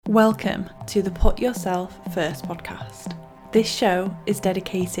Welcome to the Put Yourself First podcast. This show is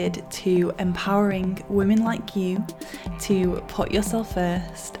dedicated to empowering women like you to put yourself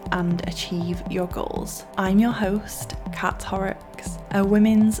first and achieve your goals. I'm your host, Kat Horrocks, a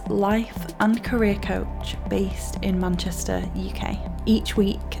women's life and career coach based in Manchester, UK. Each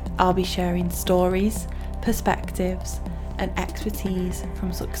week, I'll be sharing stories, perspectives, and expertise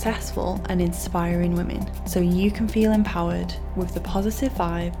from successful and inspiring women so you can feel empowered with the positive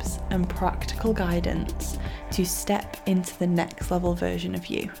vibes and practical guidance to step into the next level version of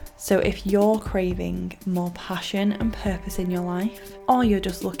you. So if you're craving more passion and purpose in your life, or you're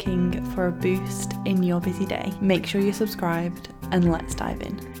just looking for a boost in your busy day, make sure you're subscribed and let's dive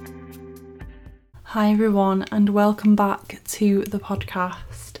in. Hi everyone, and welcome back to the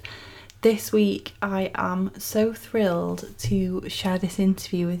podcast. This week I am so thrilled to share this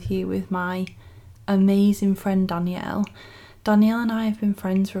interview with you with my amazing friend Danielle. Danielle and I have been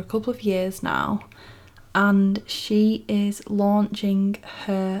friends for a couple of years now, and she is launching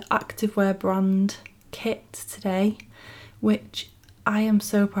her activewear brand Kit today, which I am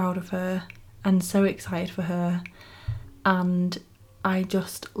so proud of her and so excited for her, and I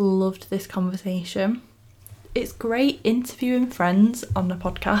just loved this conversation. It's great interviewing friends on the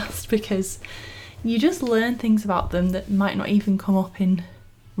podcast because you just learn things about them that might not even come up in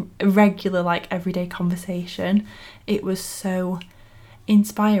a regular, everyday conversation. It was so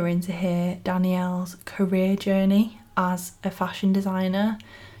inspiring to hear Danielle's career journey as a fashion designer.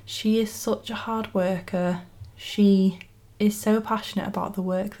 She is such a hard worker. She is so passionate about the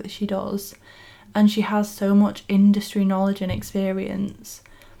work that she does, and she has so much industry knowledge and experience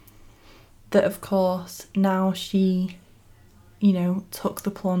that, of course, now she, took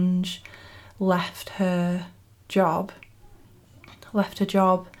the plunge, left her job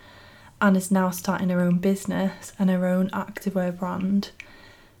and is now starting her own business and her own activewear brand.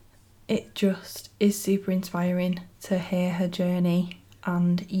 It just is super inspiring to hear her journey,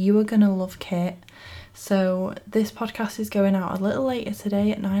 and you are going to love Kit. So this podcast is going out a little later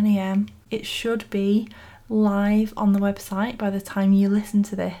today at 9 a.m. It should be live on the website by the time you listen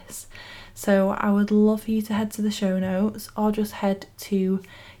to this. So I would love for you to head to the show notes or just head to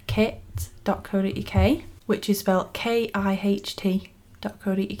kit.co.uk, which is spelled KIHT.co.uk,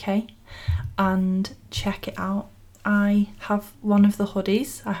 and check it out. I have one of the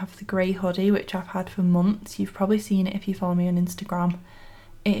hoodies. I have the grey hoodie, which I've had for months. You've probably seen it if you follow me on Instagram.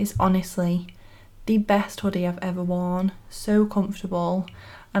 It is honestly the best hoodie I've ever worn. So comfortable,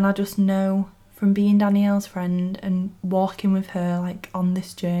 and I just know from being Danielle's friend and walking with her on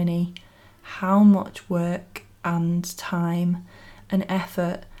this journey how much work and time and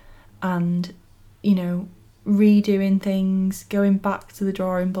effort and redoing things, going back to the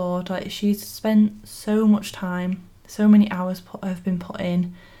drawing board. She's spent so much time, so many hours have been put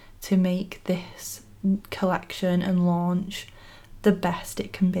in to make this collection and launch the best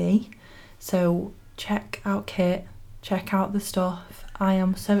it can be. So check out Kit, check out the stuff. I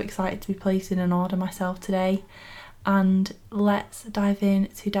am so excited to be placing an order myself today, and let's dive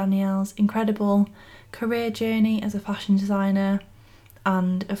into Danielle's incredible career journey as a fashion designer,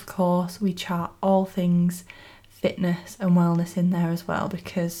 and of course we chat all things fitness and wellness in there as well,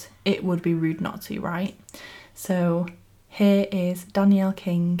 because it would be rude not to, right? So here is Danielle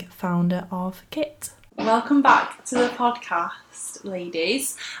King, founder of Kit. Welcome back to the podcast,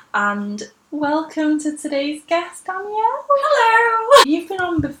 ladies, and welcome to today's guest, Danielle. Hello! You've been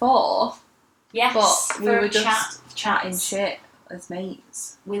on before. Yes, but we were just chatting shit as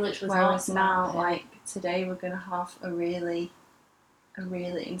mates. We literally. Whereas now, today, we're gonna have a really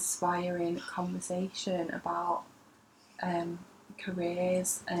inspiring conversation about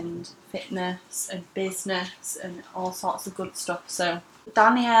careers and fitness and business and all sorts of good stuff. So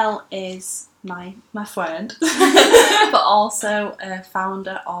Danielle is my friend, but also a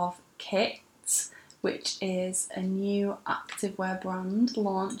founder of Kit, which is a new activewear brand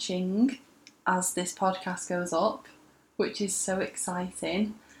launching as this podcast goes up, which is so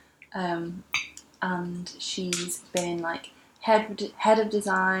exciting. And she's been head of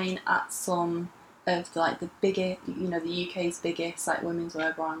design at some of the bigger, the UK's biggest women's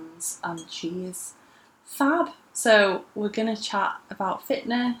wear brands, and she is fab. So we're gonna chat about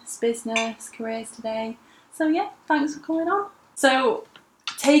fitness, business, careers today. So yeah, thanks for coming on. So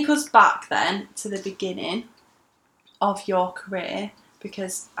take us back then to the beginning of your career,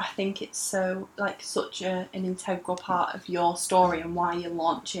 because I think it's so such an integral part of your story and why you're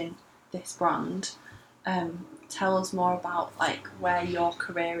launching this brand. Tell us more about where your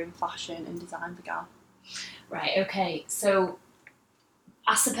career in fashion and design began. Right, okay, so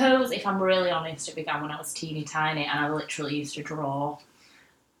I suppose if I'm really honest, it began when I was teeny tiny and I literally used to draw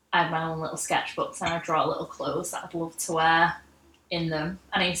I had my own little sketchbooks and I'd draw little clothes that I'd love to wear in them.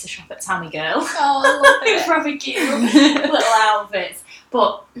 And I used to shop at Tammy Girl. Oh, I love it. Probably cute little outfits.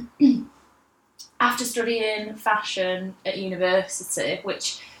 But after studying fashion at university,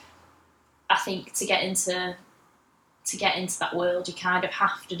 which I think to get into that world you kind of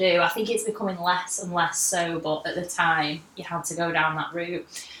have to do. I think it's becoming less and less so, but at the time you had to go down that route.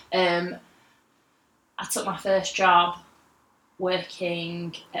 I took my first job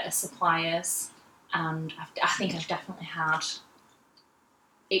working at a supplier's, and I think I've definitely had.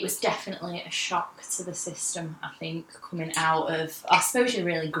 It was definitely a shock to the system, I think, coming out of... I suppose you're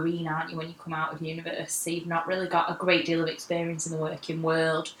really green, aren't you, when you come out of university? You've not really got a great deal of experience in the working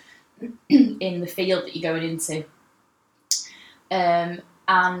world, in the field that you're going into. And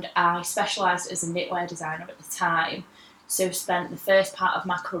I specialised as a knitwear designer at the time, so spent the first part of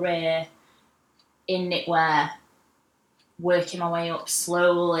my career in knitwear, working my way up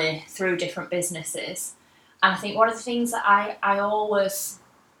slowly through different businesses. And I think one of the things that I always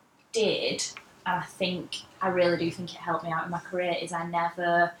did, and I really do think it helped me out in my career, is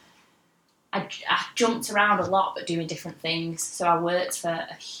I jumped around a lot but doing different things. So I worked for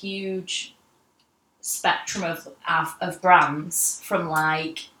a huge spectrum of brands, from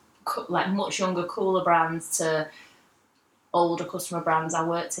like much younger, cooler brands to older customer brands. I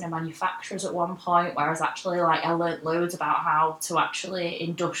worked in a manufacturer's at one point, where I was actually I learnt loads about how to actually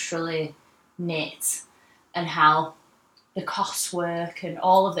industrially knit and how the costs work and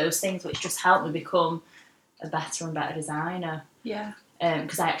all of those things, which just helped me become a better and better designer. Yeah.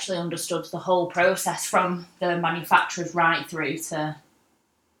 Because I actually understood the whole process from the manufacturers right through to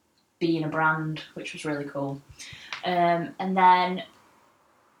being a brand, which was really cool. And then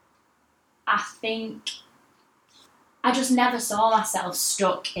I think I just never saw myself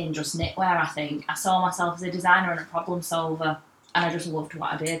stuck in just knitwear, I think. I saw myself as a designer and a problem solver, and I just loved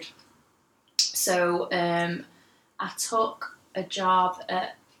what I did. So I took a job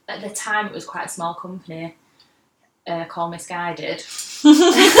at the time it was quite a small company called Misguided.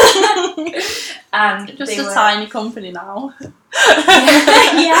 And just a tiny company now.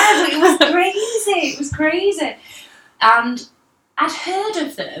 Yeah, but it was crazy. And I'd heard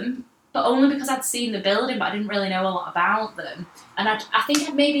of them, but only because I'd seen the building, but I didn't really know a lot about them. And I think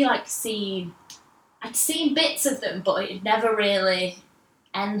I'd maybe seen bits of them, but it had never really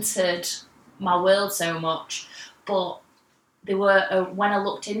entered my world so much. But they were, when I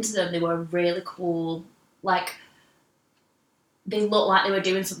looked into them, they were really cool. They looked like they were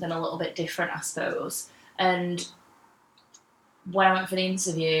doing something a little bit different, I suppose. And when I went for the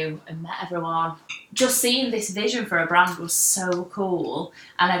interview and met everyone, just seeing this vision for a brand was so cool,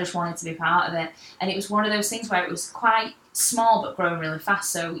 and I just wanted to be part of it. And it was one of those things where it was quite small but growing really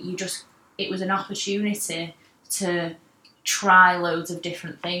fast, so it was an opportunity to try loads of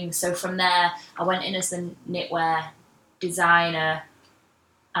different things. So from there, I went in as the knitwear designer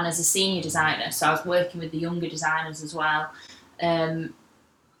and as a senior designer, so I was working with the younger designers as well. And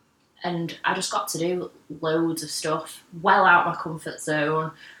I just got to do loads of stuff, well out of my comfort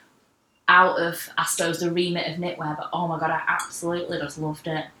zone, out of, I suppose, the remit of knitwear, but oh my god, I absolutely just loved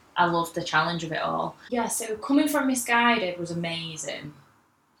it. I loved the challenge of it all. Yeah, so coming from Misguided was amazing,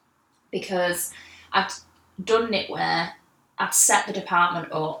 because I'd done knitwear, I'd set the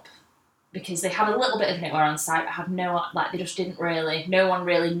department up, because they had a little bit of knitwear on site, but had no one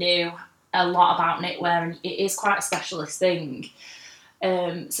really knew a lot about knitwear, and it is quite a specialist thing.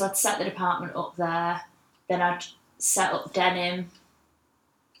 So I'd set the department up there, then I'd set up denim,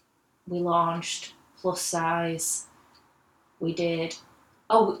 we launched plus size, we did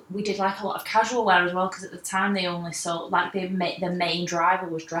a lot of casual wear as well, because at the time they only sold, the main driver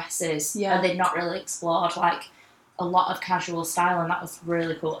was dresses, and they'd not really explored a lot of casual style, and that was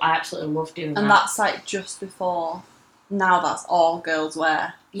really cool. I absolutely loved doing that. And that's just before, now that's all girls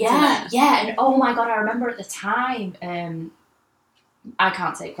wear. Yeah, and oh my god, I remember at the time, I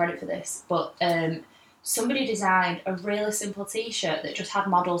can't take credit for this, but somebody designed a really simple t-shirt that just had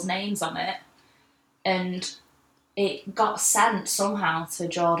models' names on it, and it got sent somehow to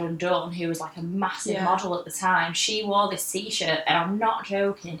Jordan Dunn, who was a massive model at the time. She wore this t-shirt, and I'm not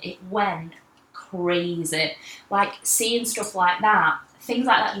joking, it went crazy. Seeing stuff like that, things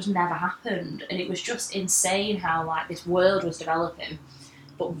like that just never happened, and it was just insane how this world was developing,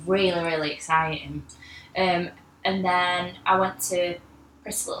 but really, really exciting. And then I went to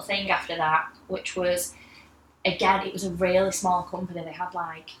Pretty Little Thing after that, which was, again, it was a really small company. They had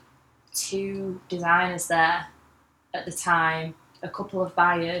 2 designers there at the time, a couple of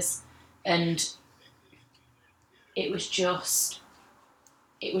buyers, and it was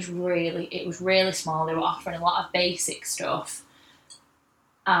really small. They were offering a lot of basic stuff,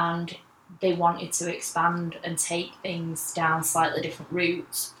 and they wanted to expand and take things down slightly different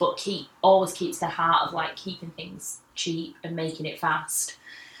routes, but always keeps their heart of like keeping things cheap and making it fast.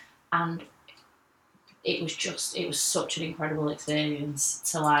 And it was such an incredible experience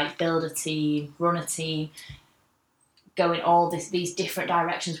to like build a team, run a team, go in all these different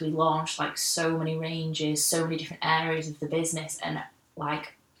directions. We launched like so many ranges, so many different areas of the business, and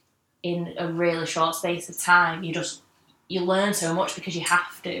like in a really short space of time, you learn so much because you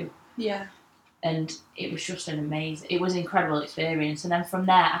have to. Yeah. And it was just it was an incredible experience. And then from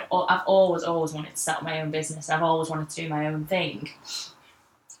there, I've always wanted to set up my own business. I've always wanted to do my own thing.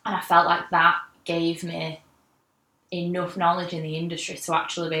 And I felt like that gave me enough knowledge in the industry to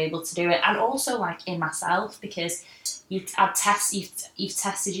actually be able to do it. And also like in myself, because you've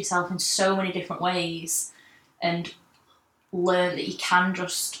tested yourself in so many different ways and learned that you can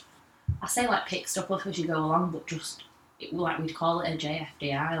just, I say like pick stuff up as you go along, but just, like we'd call it a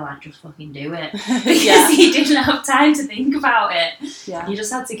JFDI, like just fucking do it. Because you didn't have time to think about it. Yeah. You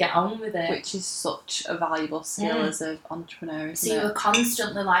just had to get on with it. Which is such a valuable skill as an entrepreneur, so you were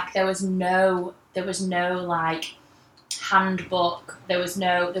constantly like, there was no like handbook, there was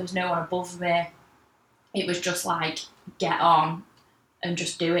no one above me. It was just like, get on and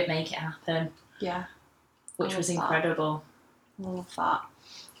just do it, make it happen. Yeah. Which was incredible. I love that.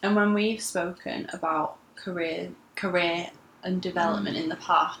 And when we've spoken about career and development in the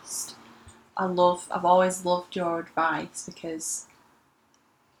past, I've always loved your advice, because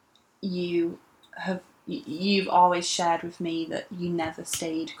you've always shared with me that you never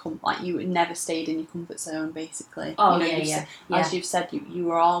stayed in your comfort zone, basically. Oh, As you've said, you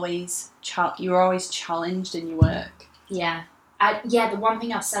were always challenged in your work. Yeah. The one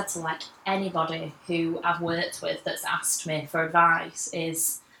thing I've said to like anybody who I've worked with that's asked me for advice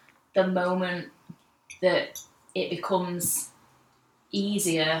is, the moment that it becomes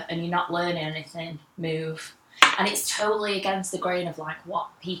easier and you're not learning anything, move. And it's totally against the grain of like what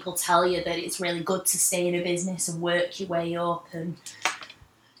people tell you, that it's really good to stay in a business and work your way up and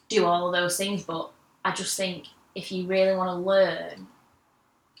do all of those things. But I just think if you really want to learn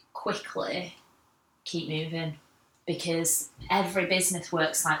quickly, keep moving. Because every business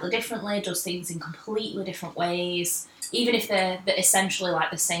works slightly differently, does things in completely different ways. Even if they're essentially like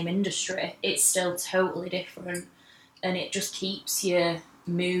the same industry, it's still totally different. And it just keeps you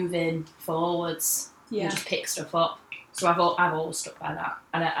moving forwards. Yeah. You just pick stuff up. So I've always stuck by that.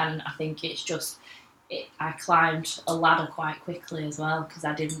 And I think it's just, I climbed a ladder quite quickly as well, because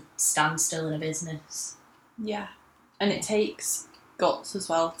I didn't stand still in a business. Yeah. And it takes guts as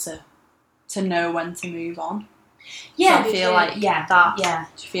well to know when to move on. Yeah, so I feel like that. Yeah.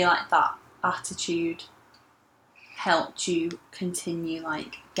 Do you feel like that attitude helped you continue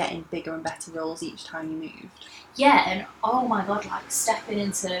like getting bigger and better roles each time you moved? Yeah, and oh my god, like stepping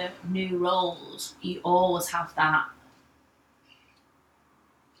into new roles, you always have that.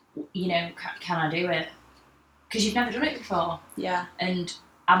 You know, can I do it? Because you've never done it before. Yeah. And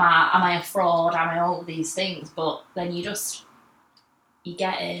am I a fraud? Am I all of these things? But then you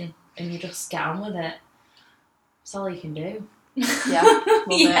get in and you just get on with it. That's all you can do. Yeah, love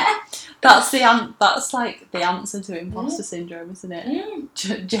it. That's like the answer to imposter syndrome, isn't it?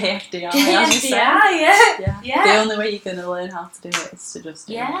 JFDI. JFDI, yeah. The only way you're going to learn how to do it is to just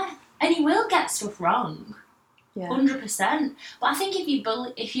do it. And you will get stuff wrong. Yeah. 100%. But I think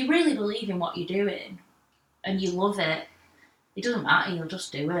if you really believe in what you're doing and you love it, it doesn't matter. You'll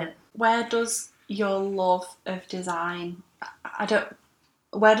just do it. Where does your love of design?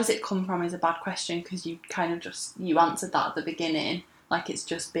 Where does it come from is a bad question, because you kind of you answered that at the beginning, like it's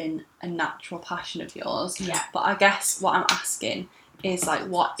just been a natural passion of yours. Yeah. But I guess what I'm asking is like,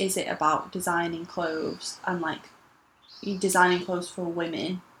 what is it about designing clothes and like you designing clothes for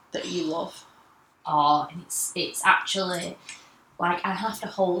women that you love? Oh, it's actually like, I have to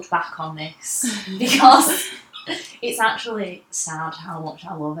hold back on this because it's actually sad how much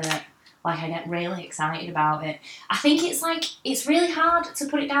I love it. Like, I get really excited about it. I think it's really hard to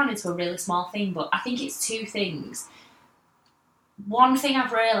put it down into a really small thing, but I think it's two things. One thing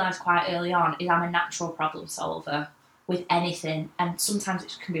I've realised quite early on is I'm a natural problem solver with anything, and sometimes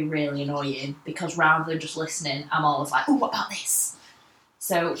it can be really annoying because rather than just listening, I'm always like, oh, what about this?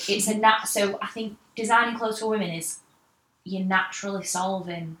 So so I think designing clothes for women is you're naturally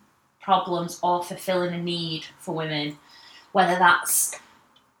solving problems or fulfilling a need for women, whether that's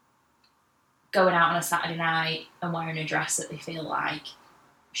going out on a Saturday night and wearing a dress that they feel like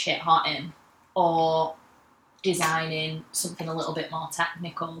shit hot in, or designing something a little bit more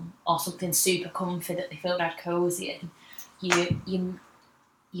technical, or something super comfy that they feel dead cozy in.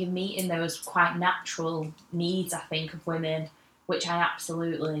 You're meeting those quite natural needs, I think, of women which I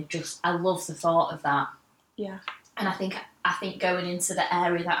absolutely I love the thought of that. Yeah. And I think going into the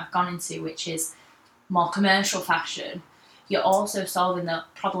area that I've gone into, which is more commercial fashion, you're also solving the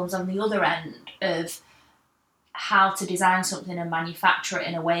problems on the other end of how to design something and manufacture it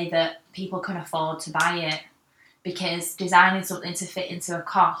in a way that people can afford to buy it. Because designing something to fit into a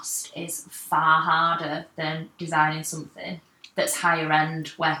cost is far harder than designing something that's higher end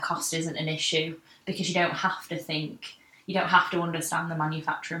where cost isn't an issue, because you don't have to understand the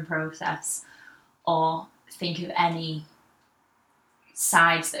manufacturing process or think of any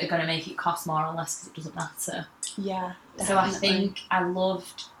sides that are going to make it cost more or less, because it doesn't matter. Yeah, definitely. So I think I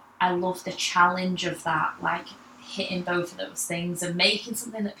loved the challenge of that, like hitting both of those things and making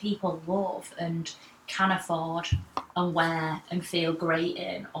something that people love and can afford and wear and feel great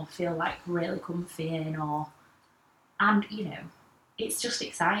in, or feel like really comfy in, and you know, it's just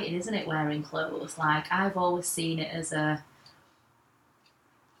exciting, isn't it, wearing clothes? Like, I've always seen it as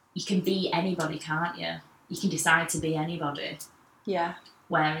you can be anybody, can't you? You can decide to be anybody. Yeah.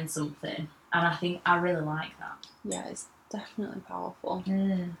 Wearing something, and I think I really like that. Yeah, it's definitely powerful.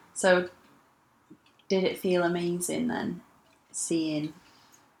 Mm. So, did it feel amazing then, seeing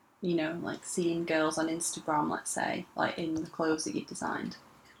girls on Instagram, let's say, like in the clothes that you designed?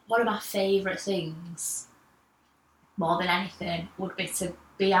 One of my favourite things, more than anything, would be to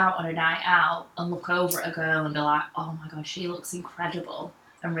be out on a night out and look over at a girl and be like, oh my god, she looks incredible,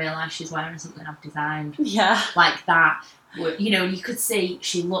 and realise she's wearing something I've designed. Yeah. Like that. You know, you could see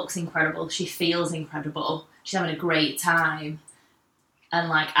she looks incredible, she feels incredible, she's having a great time, and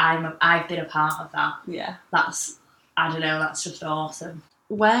like I've been a part of that. Yeah. That's just awesome.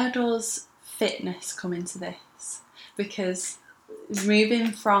 Where does fitness come into this? Because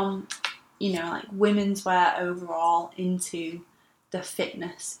moving from, like women's wear overall into the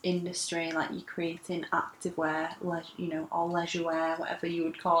fitness industry, like you're creating active wear, or leisure wear, whatever you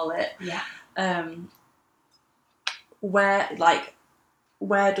would call it. Yeah.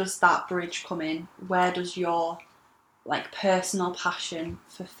 Where does that bridge come in? Where does your personal passion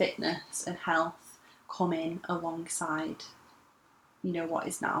for fitness and health come in alongside, what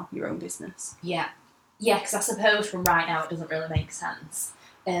is now your own business? Yeah, because I suppose from right now it doesn't really make sense.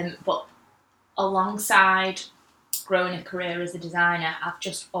 But alongside growing a career as a designer, I've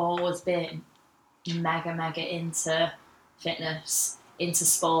just always been mega into fitness, into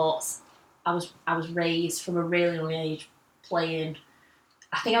sports. I was raised from a really young age playing.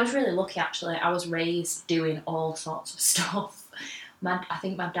 I think I was really lucky, actually. I was raised doing all sorts of stuff. I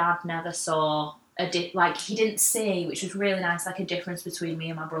think my dad never saw he didn't see, which was really nice, like a difference between me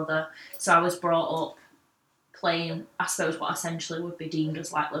and my brother. So I was brought up playing, I suppose, what essentially would be deemed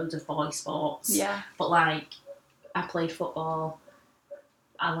as like loads of boy sports. Yeah. But like, I played football,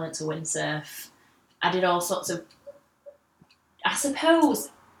 I learnt to windsurf, I did all sorts of, I suppose,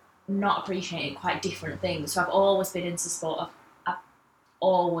 not appreciating quite different things. So I've always been into sport. I've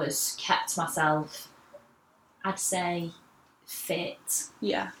always kept myself, I'd say, fit.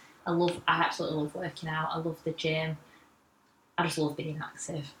 Yeah. I absolutely love working out. I love the gym. I just love being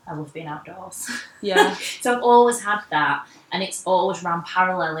active. I love being outdoors. Yeah. So I've always had that, and it's always ran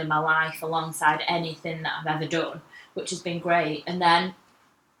parallel in my life alongside anything that I've ever done, which has been great. And then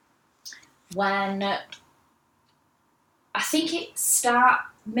when I think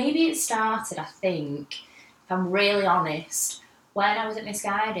maybe it started, I think, if I'm really honest, when I was at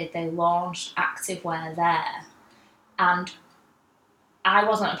Misguided, they launched activewear there, and I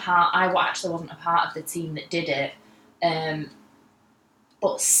actually wasn't a part of the team that did it,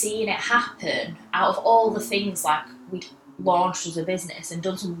 but seeing it happen, out of all the things like we'd launched as a business and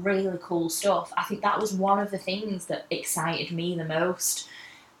done some really cool stuff, I think that was one of the things that excited me the most,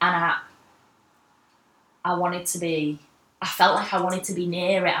 and I felt like I wanted to be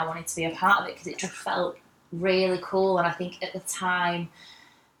near it, I wanted to be a part of it, because it just felt really cool. And I think at the time,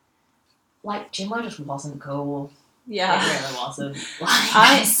 like, gymwear just wasn't cool. Yeah. It really wasn't.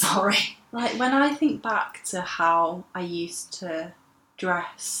 I'm sorry. Like, when I think back to how I used to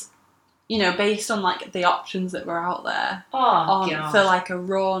dress, based on like the options that were out there, for like a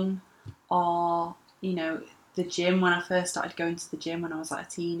run, or the gym, when I first started going to the gym when I was like a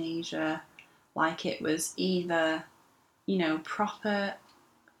teenager, like it was either proper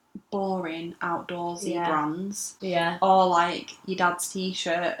boring outdoorsy brands, or like your dad's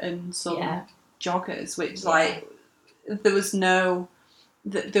t-shirt and some joggers, which like there was no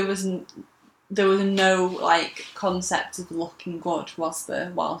like concept of looking good, was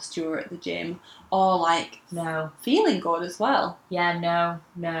there, whilst you were at the gym, or like feeling good as well. No.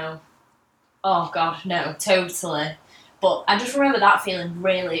 Oh god, no, totally. But I just remember that feeling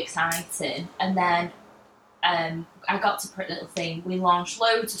really exciting, and then I got to Pretty Little Thing. We launched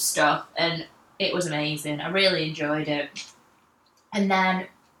loads of stuff, and it was amazing. I really enjoyed it. And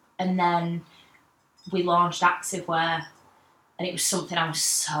then we launched Activewear, and it was something I was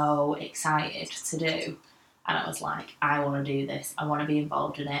so excited to do. And I was like, I want to do this. I want to be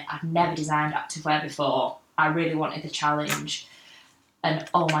involved in it. I've never designed activewear before. I really wanted the challenge. And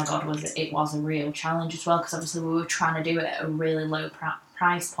oh my God, it was a real challenge as well, because obviously we were trying to do it at a really low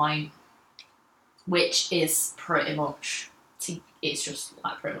price point, which is pretty much, it's just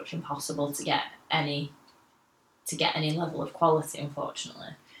like pretty much impossible to get any level of quality,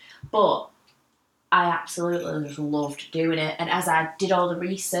 unfortunately. But I absolutely just loved doing it. And as I did all the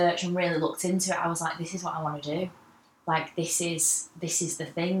research and really looked into it, I was like, this is what I want to do. Like, this is the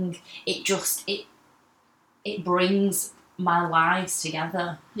thing. It brings my lives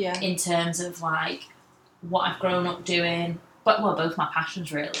together. Yeah. In terms of like what I've grown up doing, but both my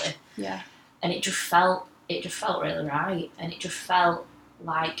passions really. Yeah. And it just felt really right. And it just felt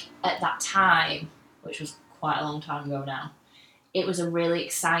like at that time, which was quite a long time ago now, it was a really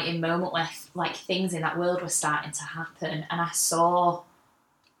exciting moment where like things in that world were starting to happen, and I saw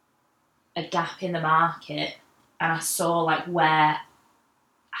a gap in the market, and I saw like where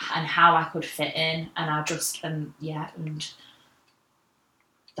and how I could fit in, and I just and that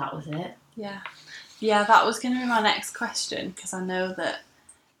was it. Yeah, that was going to be my next question, because I know that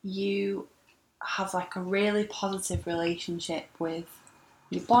you have like a really positive relationship with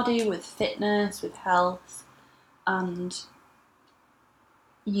your body, with fitness, with health, and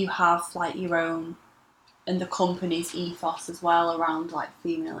you have like your own and the company's ethos as well around like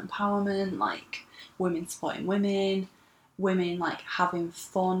female empowerment, like women supporting women like having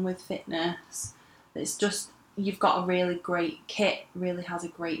fun with fitness. It's just, you've got a really great kit, really has a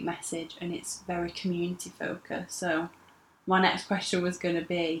great message, and it's very community focused. So my next question was going to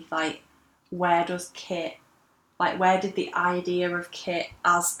be like, where did the idea of kit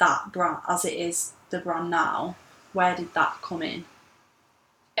as that brand, as it is the brand now, where did that come in?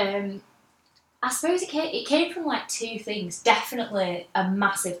 I suppose it came from like two things. Definitely a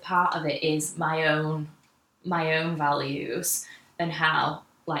massive part of it is my own values and how,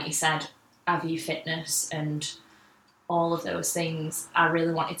 like you said, I view fitness and all of those things. I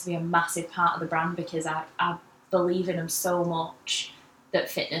really want it to be a massive part of the brand, because I believe in them so much that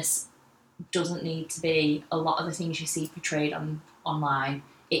fitness doesn't need to be a lot of the things you see portrayed online.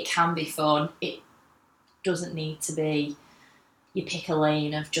 It can be fun. It doesn't need to be you pick a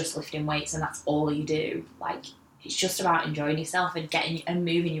lane of just lifting weights and that's all you do. Like, it's just about enjoying yourself and getting and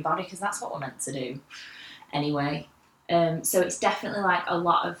moving your body, because that's what we're meant to do anyway. So it's definitely like a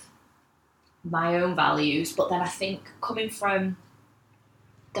lot of my own values, but then I think coming from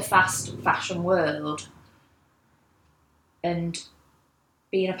the fast fashion world and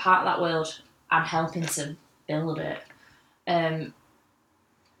being a part of that world and helping to build it, a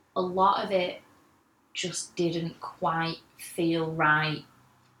lot of it just didn't quite feel right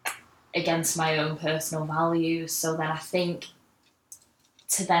against my own personal values. So then I think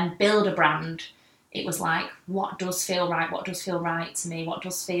to then build a brand, it was like, what does feel right? What does feel right to me? What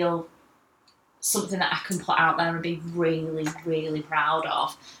does feel something that I can put out there and be really, really proud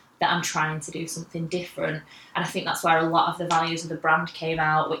of, that I'm trying to do something different. And I think that's where a lot of the values of the brand came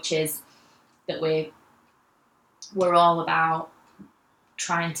out, which is that we're all about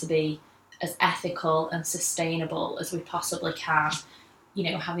trying to be as ethical and sustainable as we possibly can.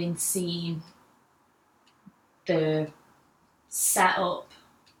 You know, having seen the setup,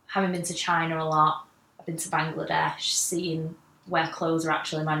 having been to China a lot, I've been to Bangladesh, seeing where clothes are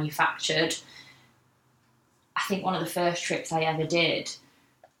actually manufactured. I think one of the first trips I ever did,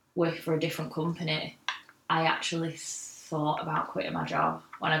 working for a different company, I actually thought about quitting my job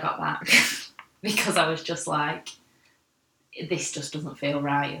when I got back because I was just like, this just doesn't feel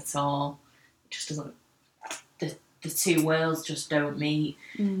right at all. It just doesn't, the two worlds just don't meet.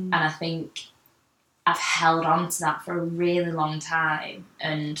 And I think I've held on to that for a really long time,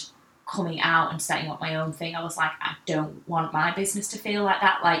 and coming out and setting up my own thing, I was like, I don't want my business to feel like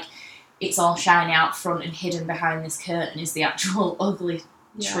that. Like, it's all shiny out front and hidden behind this curtain is the actual ugly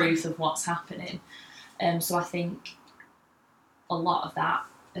truth of what's happening. So I think a lot of that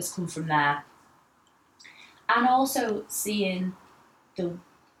has come from there. And also seeing the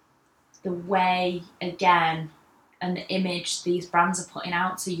way, again, and the image these brands are putting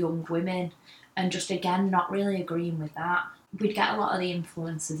out to young women, and just, again, not really agreeing with that. We'd get a lot of the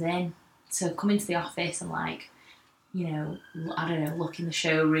influencers in to come into the office and, like, you know, I don't know, look in the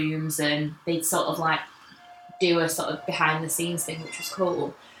showrooms, and they'd sort of, like, do a sort of behind-the-scenes thing, which was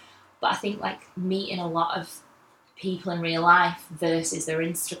cool. But I think, like, meeting a lot of people in real life versus their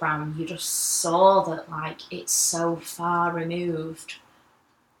Instagram, you just saw that, like, it's so far removed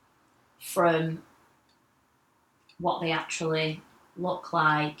from what they actually look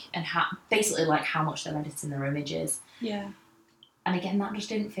like and basically like how much they're editing their images. Yeah. And again, that just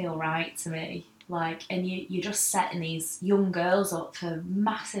didn't feel right to me. Like, and you're just setting these young girls up for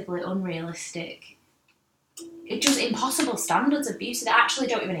massively unrealistic, just impossible standards of beauty that actually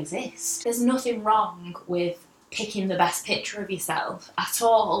don't even exist. There's nothing wrong with picking the best picture of yourself at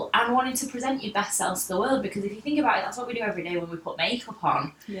all and wanting to present your best self to the world, because if you think about it, that's what we do every day when we put makeup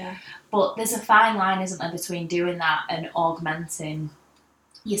on. Yeah. But there's a fine line, isn't there, between doing that and augmenting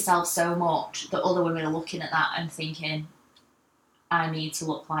yourself so much that other women are looking at that and thinking, I need to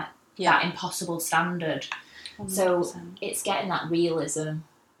look like that impossible standard. 100%. So it's getting that realism,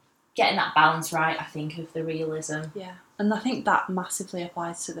 getting that balance right, I think, of the realism. Yeah. And I think that massively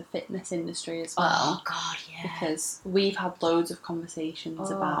applies to the fitness industry as well. Oh, God, yeah. Because we've had loads of conversations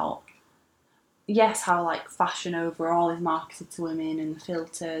about, yes, how, like, fashion overall is marketed to women and the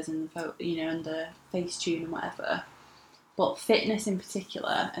filters and the, and the Facetune and whatever. But fitness in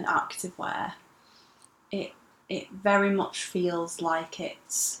particular and activewear, it very much feels like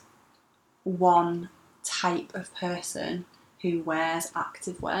it's one type of person who wears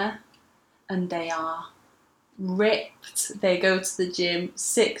activewear, and they are ripped. They go to the gym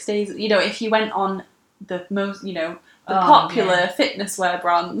 6 days. If you went on the most, the popular fitness wear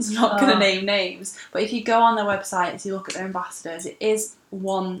brands, I'm not going to name names, but if you go on their websites, you look at their ambassadors, it is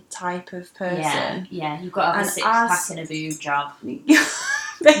one type of person. Yeah, you've got to have a six-pack and a boob job.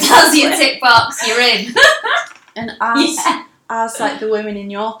 That's your tick box, you're in. And as like the women in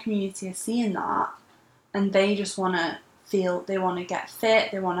your community are seeing that, and they just want to they want to get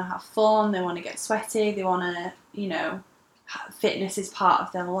fit, they want to have fun, they want to get sweaty, they want to, fitness is part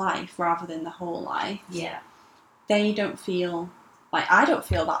of their life rather than the whole life. Yeah. They don't feel, like, I don't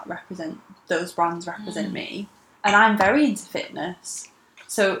feel that those brands represent me. And I'm very into fitness.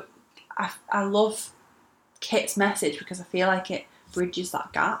 So I love Kit's message because I feel like it bridges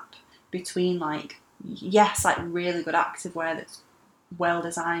that gap between, like, yes, like really good activewear that's well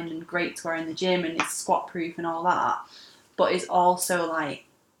designed and great to wear in the gym and it's squat proof and all that, but it's also like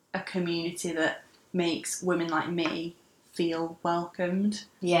a community that makes women like me feel welcomed.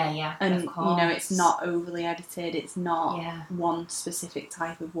 Yeah, and of course. It's not overly edited, it's not one specific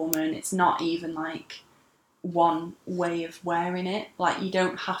type of woman, it's not even like one way of wearing it. Like, you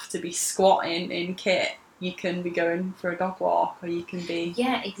don't have to be squatting in kit. You can be going for a dog walk, or you can be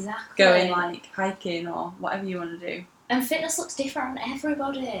going, like, hiking or whatever you want to do. And fitness looks different on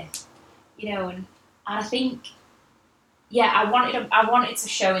everybody, and I think, I wanted to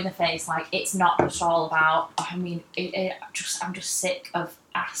show in the face, like, it's not just all about, I'm just sick of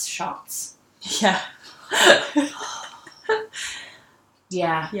ass shots. Yeah.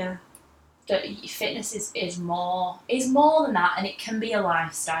 Yeah. That fitness is more than that, and it can be a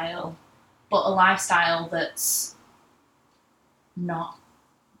lifestyle, but a lifestyle that's not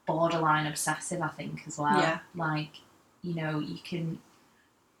borderline obsessive, I think, as well. Yeah. Like, you can,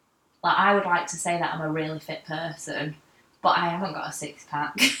 like, I would like to say that I'm a really fit person, but I haven't got a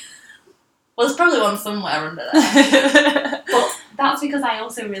six-pack. Well, there's probably one somewhere under there. But that's because I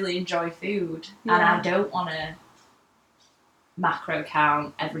also really enjoy food, and I don't want to macro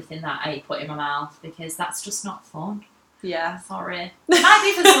count everything that I put in my mouth, because that's just not fun. Yeah. Sorry. It might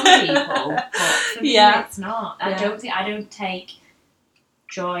be for some people, but for me it's not. I don't take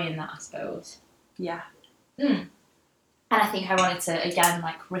joy in that, I suppose. Yeah. And I think I wanted to, again,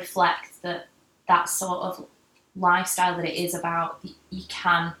 like, reflect that sort of lifestyle that it is about. You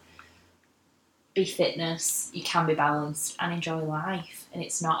can be fitness, you can be balanced and enjoy life, and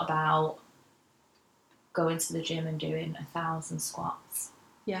it's not about going to the gym and doing 1,000 squats.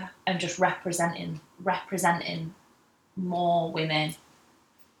 Yeah. And just representing more women.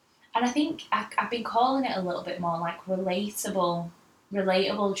 And I think I've been calling it a little bit more like relatable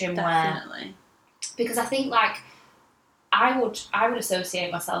gym wear. Definitely. Because I think, like, I would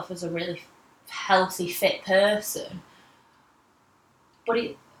associate myself as a really healthy, fit person.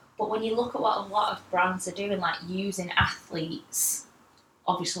 But when you look at what a lot of brands are doing, like using athletes,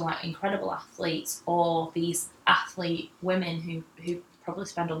 obviously, like, incredible athletes, or these athlete women who probably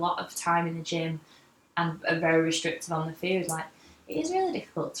spend a lot of time in the gym and are very restrictive on the food, like, it is really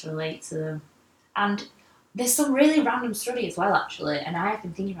difficult to relate to them. And there's some really random study as well, actually, and I've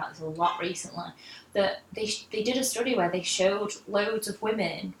been thinking about this a lot recently, that they did a study where they showed loads of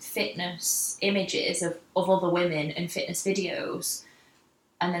women fitness images of other women and fitness videos,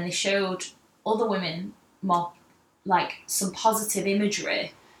 and then they showed other women more, like, some positive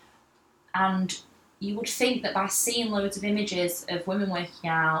imagery, and you would think that by seeing loads of images of women working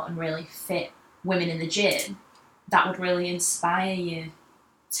out and really fit women in the gym, that would really inspire you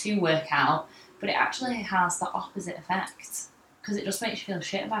to work out, but it actually has the opposite effect, because it just makes you feel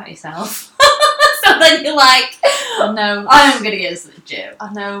shit about yourself. So then you're like, I know. I'm going to get to the gym.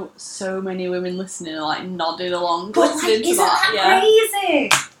 I know so many women listening are like nodding along. But like, listening to isn't that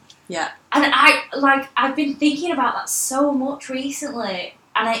crazy? Yeah. And I've been thinking about that so much recently,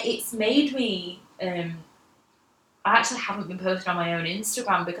 and it's made me, I actually haven't been posting on my own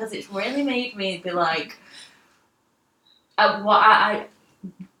Instagram, because it's really made me be like, I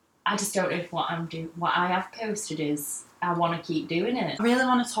just don't know if what I have posted is, I want to keep doing it. I really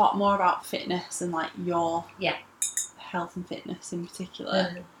want to talk more about fitness and like your Yeah. health and fitness in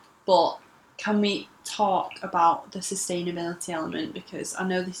particular. But can we talk about the sustainability element? Because I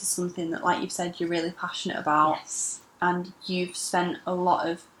know this is something that, like you've said, you're really passionate about. Yes. And you've spent a lot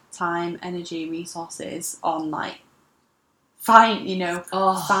of time, energy, resources on like finding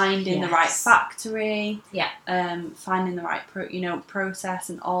the right factory, finding the right process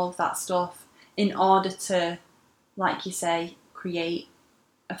and all of that stuff in order to, like you say, create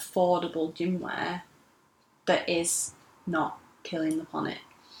affordable gym wear that is not killing the planet.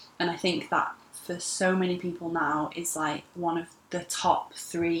 And I think that for so many people now is like one of the top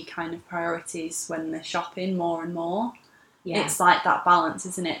 3 kind of priorities when they're shopping more and more. Yeah. It's like that balance,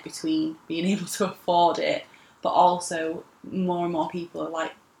 isn't it, between being able to afford it, but also more and more people are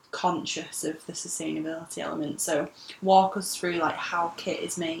like conscious of the sustainability element. So walk us through like how kit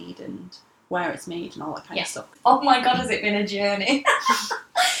is made and where it's made and all that kind of stuff. Oh my god, has it been a journey?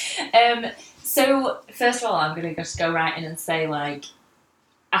 So first of all, I'm going to just go right in and say, like,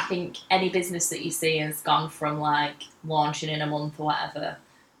 I think any business that you see has gone from like launching in a month or whatever.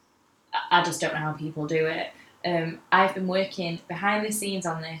 I just don't know how people do it. I've been working behind the scenes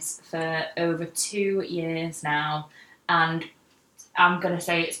on this for over 2 years now, and I'm going to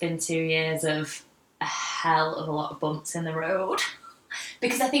say it's been 2 years of a hell of a lot of bumps in the road.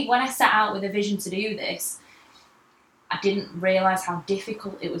 Because I think when I set out with a vision to do this, I didn't realise how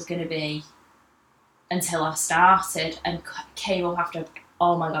difficult it was going to be until I started and came up after,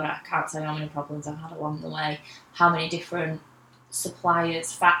 oh my god, I can't tell you how many problems I've had along the way, how many different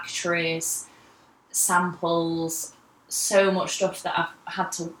suppliers, factories, samples, so much stuff that I've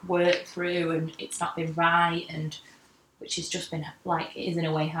had to work through, and it's not been right, and which has just been like, it is in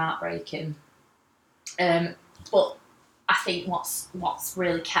a way heartbreaking. But I think what's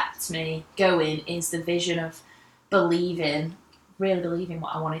really kept me going is the vision of really believing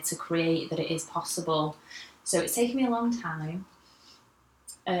what I wanted to create, that it is possible. So it's taken me a long time,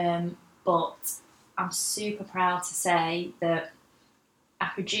 but I'm super proud to say that I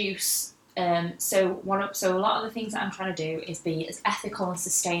produce. So a lot of the things that I'm trying to do is be as ethical and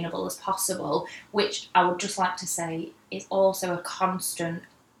sustainable as possible, which I would just like to say is also a constant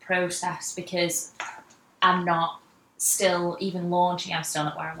process, because I'm not still even launching, I'm still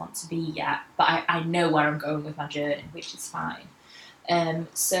not where I want to be yet, but I know where I'm going with my journey, which is fine.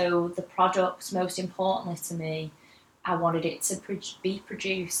 So the product, most importantly to me, I wanted it to be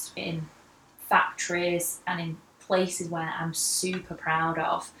produced in factories and in places where I'm super proud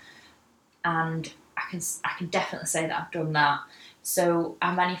of, and I can definitely say that I've done that. So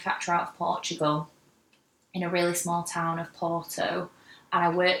I manufacture out of Portugal in a really small town of Porto, and I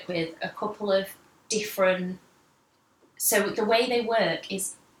work with a couple of different. So the way they work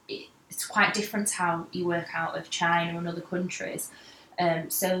is it's quite different to how you work out of China and other countries.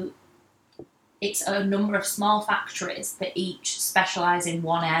 So it's a number of small factories that each specialise in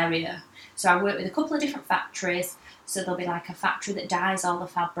one area. So I work with a couple of different factories. So there'll be like a factory that dyes all the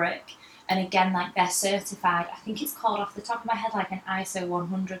fabric. And again, like they're certified, I think it's called off the top of my head like an ISO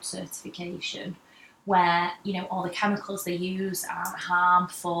 100 certification, where, you know, all the chemicals they use aren't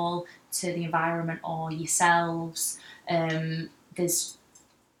harmful to the environment or yourselves. There's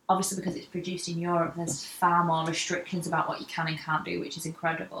obviously, because it's produced in Europe, there's far more restrictions about what you can and can't do, which is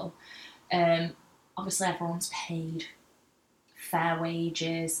incredible. Obviously, everyone's paid fair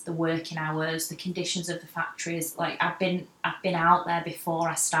wages, the working hours, the conditions of the factories. Like I've been out there before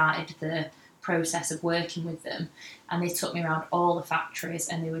I started the process of working with them, and they took me around all the factories,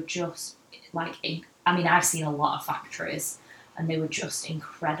 and they were just like, I mean, I've seen a lot of factories, and they were just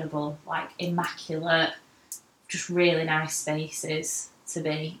incredible, like immaculate, just really nice spaces to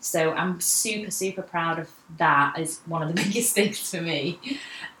be. So I'm super, super proud of that as one of the biggest things for me.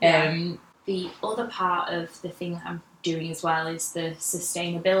 Yeah. The other part of the thing that I'm doing as well is the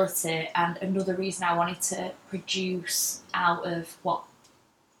sustainability, and another reason I wanted to produce out of what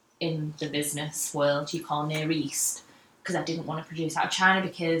in the business world you call Near East, because I didn't want to produce out of China,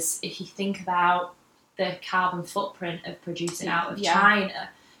 because if you think about the carbon footprint of producing out of Yeah. China,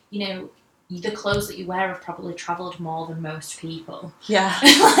 you know, the clothes that you wear have probably travelled more than most people. Yeah.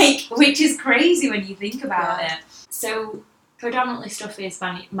 Like, which is crazy when you think about Yeah. it. So predominantly stuff is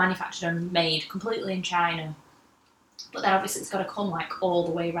manufactured and made completely in China, but then obviously it's got to come like all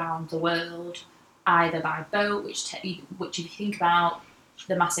the way around the world, either by boat, which if you think about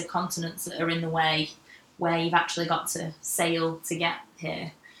the massive continents that are in the way, where you've actually got to sail to get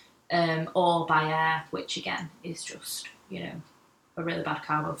here, or by air, which again is just, you know, a really bad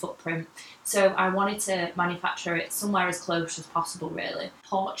carbon footprint. So I wanted to manufacture it somewhere as close as possible, really.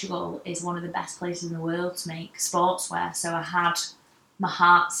 Portugal is one of the best places in the world to make sportswear, so I had my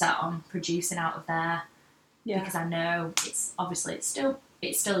heart set on producing out of there, because I know it's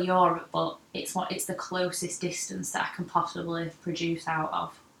still Europe, but it's the closest distance that I can possibly produce out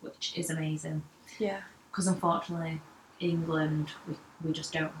of, which is amazing. Yeah. Because unfortunately, England, we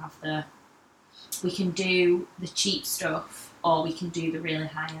just don't have we can do the cheap stuff, or we can do the really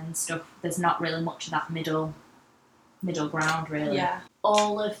high-end stuff. There's not really much of that middle ground, really. Yeah.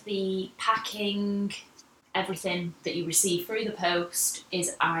 All of the packing, everything that you receive through the post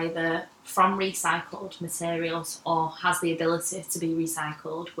is either from recycled materials or has the ability to be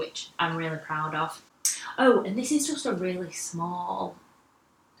recycled, which I'm really proud of. Oh, and this is just a really small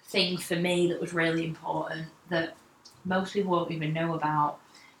thing for me that was really important that most people won't even know about.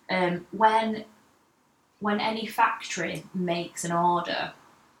 When any factory makes an order,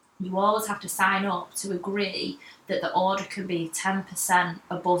 you always have to sign up to agree that the order can be 10%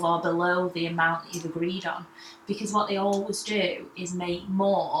 above or below the amount that you've agreed on. Because what they always do is make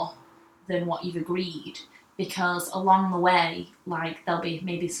more than what you've agreed, because along the way, like, there'll be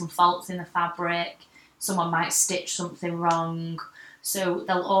maybe some faults in the fabric, someone might stitch something wrong, so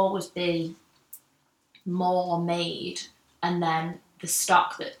there'll always be more made, and then the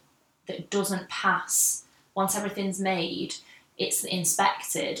stock that doesn't pass, once everything's made, it's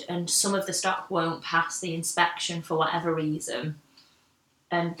inspected, and some of the stock won't pass the inspection for whatever reason,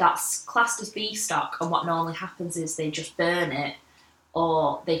 and that's classed as B stock, and what normally happens is they just burn it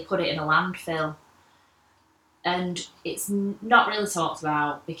or they put it in a landfill, and it's not really talked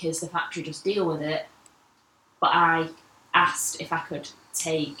about because the factory just deal with it. But I asked if I could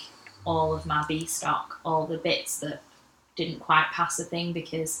take all of my B stock, all the bits that didn't quite pass the thing,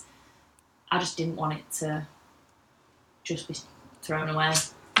 because I just didn't want it to just be thrown away.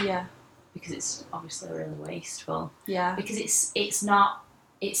 Yeah. Because it's obviously really wasteful. Yeah. Because it's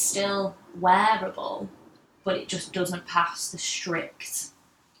still wearable, but it just doesn't pass the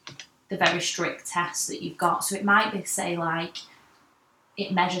very strict tests that you've got. So it might be, say, like,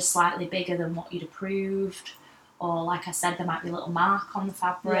 it measures slightly bigger than what you'd approved, or, like I said, there might be a little mark on the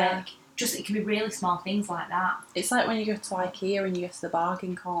fabric. Yeah. Just, it can be really small things like that. It's like when you go to IKEA and you go to the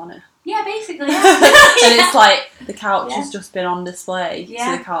bargain corner. Yeah, basically, yeah. And it's like the couch has just been on display,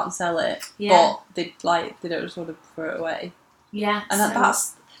 so they can't sell it. Yeah. But they don't just want to throw it away. Yeah. And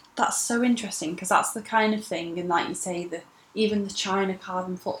that's so interesting, because that's the kind of thing, and like you say, even the China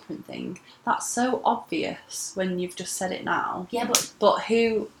carbon footprint thing, that's so obvious when you've just said it now. Yeah, but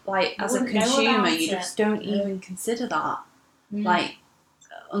who, like, as a consumer, you just don't Yeah. even consider that. Like,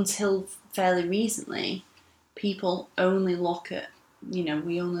 until fairly recently, people only look at, we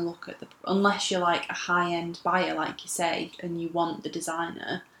only look at unless you're like a high-end buyer, like you say, and you want the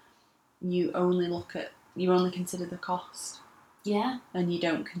designer, you only consider the cost. Yeah. And you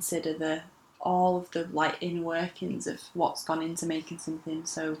don't consider all of the, like, inner workings of what's gone into making something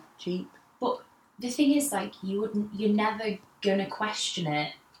so cheap. But the thing is, like, you're never gonna question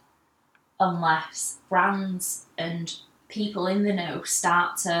it unless brands and people in the know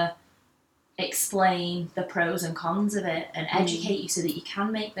start to explain the pros and cons of it and educate you so that you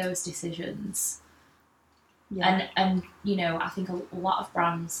can make those decisions. Yeah. And I think a lot of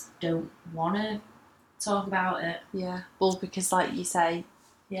brands don't want to talk about it. Yeah. Well, because, like you say,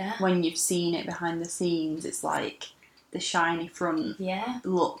 when you've seen it behind the scenes, it's like the shiny front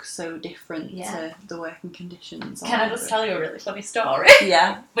looks so different to the working conditions. Can I just tell you a really funny story?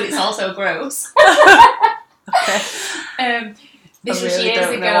 Yeah. But it's also gross. Okay. This was really years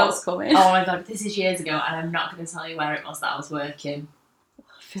don't ago. know what's coming. Oh my god, this is years ago, and I'm not going to tell you where it was that I was working.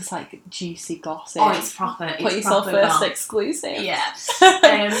 Feels like juicy gossip. Oh, it's proper. Put yourself first exclusive. Yeah.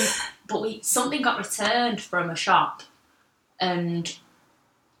 But something got returned from a shop, and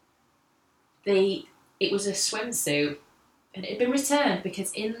it was a swimsuit, and it had been returned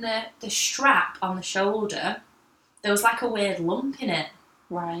because in the strap on the shoulder, there was like a weird lump in it.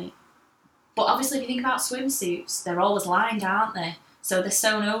 Right. But obviously, if you think about swimsuits, they're always lined, aren't they? So they're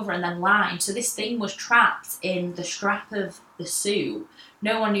sewn over and then lined. So this thing was trapped in the strap of the suit.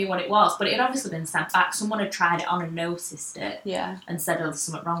 No one knew what it was, but it had obviously been sent back. Someone had tried it on and noticed it and said, oh, there's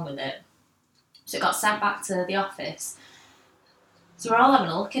something wrong with it. So it got sent back to the office. So we're all having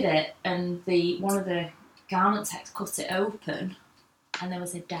a look at it, and one of the garment techs cut it open, and there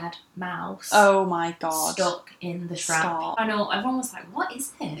was a dead mouse. Oh my God. Stuck in the strap. Stop. I know, everyone was like, what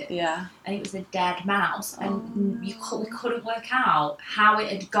is it? Yeah. And it was a dead mouse, and we couldn't work out how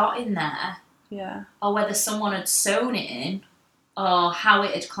it had got in there. Yeah. Or whether someone had sewn it in, or how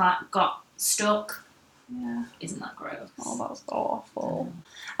it had got stuck. Yeah. Isn't that gross? Oh, that was awful.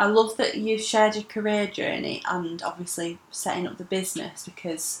 I love that you shared your career journey and obviously setting up the business,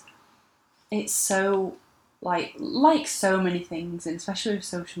 because it's so, like so many things, and especially with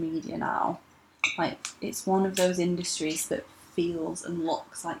social media now, like, it's one of those industries that feels and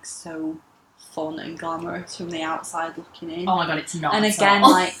looks like so fun and glamorous from the outside looking in. Oh my God, it's not. And again,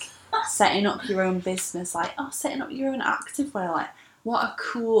 like, setting up your own business, like, setting up your own activewear, like, what a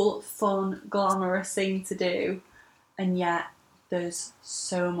cool, fun, glamorous thing to do. And yet, there's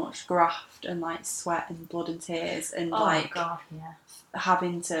so much graft and, like, sweat and blood and tears and,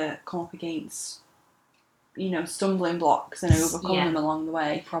 having to come up against, stumbling blocks and overcome them along the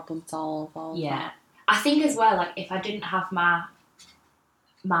way, problem solve, all that. I think as well, like, if I didn't have my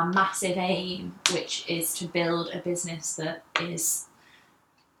massive aim, which is to build a business that is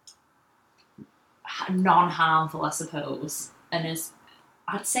non-harmful, I suppose, and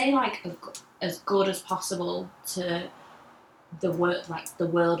I'd say, like, as good as possible to the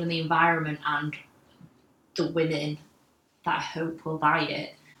world and the environment and the women that I hope will buy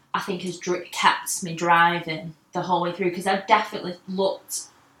it, I think has kept me driving the whole way through, because I've definitely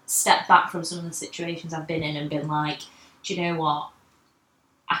stepped back from some of the situations I've been in and been like, do you know what,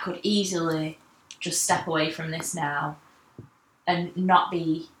 I could easily just step away from this now and not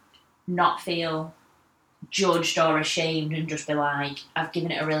feel judged or ashamed, and just be like, I've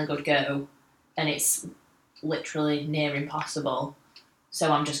given it a really good go and it's literally near impossible,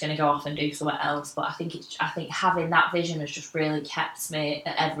 so I'm just going to go off and do something else. But I think having that vision has just really kept me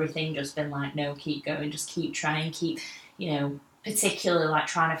at everything, just been like, no, keep going, just keep trying, particularly like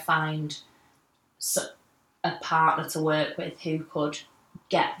trying to find a partner to work with who could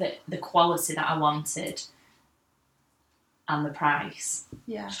get the quality that I wanted and the price.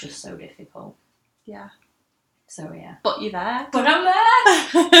 Yeah. It's just so difficult. Yeah. So, yeah. But you're there. But I'm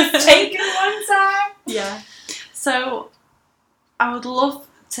there! It's taken one time! Yeah. So, I would love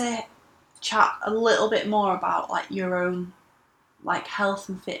to chat a little bit more about, like, your own, like, health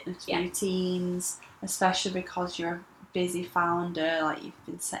and fitness routines, especially because you're a busy founder, like, you've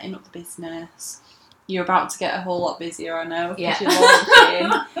been setting up the business. You're about to get a whole lot busier, I know, because you're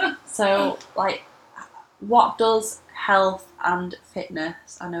launching. So, like, what does health and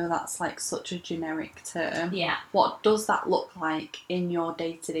fitness, I know that's like such a generic term, what does that look like in your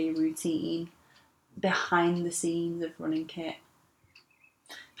day-to-day routine, behind the scenes of Running Kit?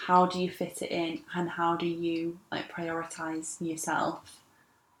 How do you fit it in, and how do you, like, prioritise yourself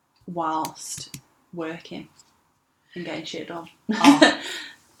whilst working and getting shit done? I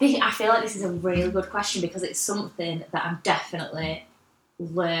feel like this is a really good question, because it's something that I'm definitely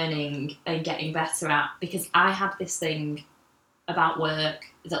learning and getting better at, because I have this thing about work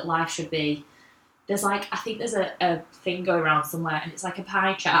that life should be, there's like, I think there's a thing going around somewhere, and it's like a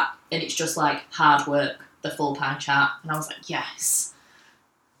pie chart, and it's just like hard work, the full pie chart, and I was like, yes,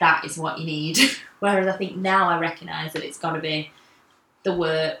 that is what you need. Whereas I think now I recognise that it's got to be the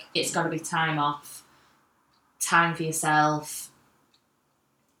work, it's got to be time off, time for yourself,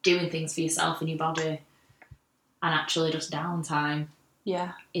 doing things for yourself and your body, and actually just downtime.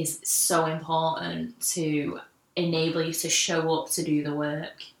 Is so important to enable you to show up to do the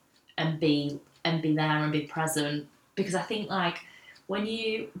work and be there and be present. Because I think, like, when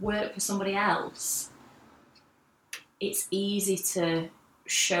you work for somebody else, it's easy to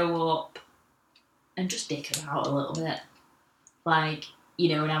show up and just dick about a little bit, like,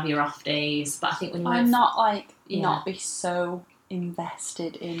 and have your off days. But I think when you not be so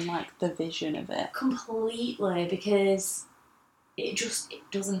invested in, like, the vision of it completely, because it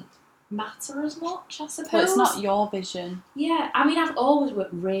doesn't matter as much, I suppose. But it's not your vision. Yeah, I mean, I've always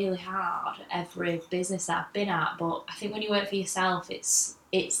worked really hard at every business that I've been at, but I think when you work for yourself, it's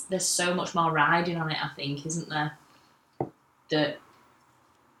there's so much more riding on it, I think, isn't there? And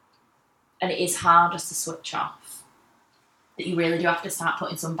it is harder to switch off. That you really do have to start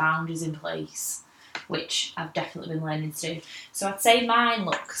putting some boundaries in place, which I've definitely been learning to do. So I'd say mine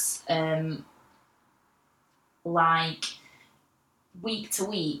looks like, week to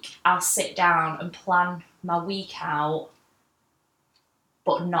week, I'll sit down and plan my week out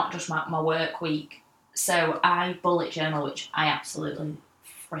but not just my work week. So I bullet journal, which I absolutely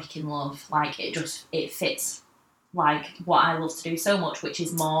freaking love. Like, it fits like what I love to do so much, which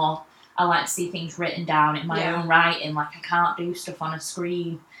is more, I like to see things written down in my own writing. Like, I can't do stuff on a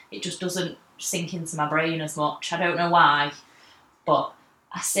screen. It just doesn't sink into my brain as much. I don't know why, but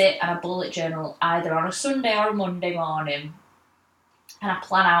I sit and I bullet journal either on a Sunday or a Monday morning, and I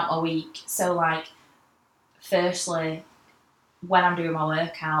plan out my week. So, like, firstly, when I'm doing my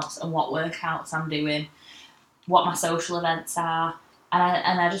workouts and what workouts I'm doing, what my social events are,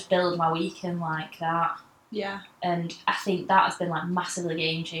 and I just build my week in like that. Yeah. And I think that has been like massively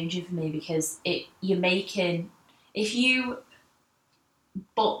game changing for me, because if you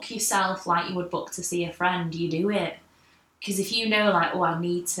book yourself like you would book to see a friend, you do it. Because if you know, like, oh,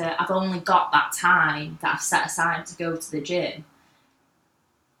 I've only got that time that I've set aside to go to the gym,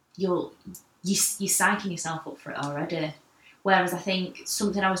 you're psyching yourself up for it already. Whereas I think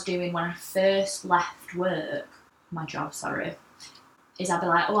something I was doing when I first left my job, is I'd be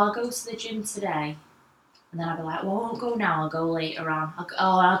like, oh, I'll go to the gym today. And then I'd be like, well, I won't go now, I'll go later on.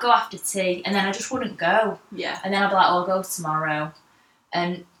 I'll go after tea. And then I just wouldn't go. Yeah. And then I'd be like, oh, I'll go tomorrow.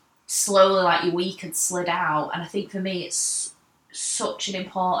 And slowly, like, your week had slid out. And I think for me, it's such an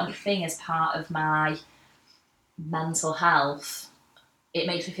important thing as part of my mental health. It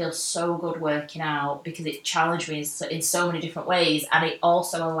makes me feel so good working out, because it challenged me in so many different ways, and it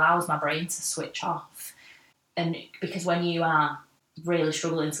also allows my brain to switch off. And because when you are really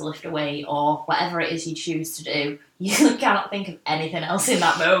struggling to lift a weight or whatever it is you choose to do, you cannot think of anything else in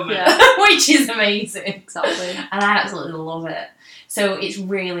that moment, which is amazing. Exactly. And I absolutely love it. So it's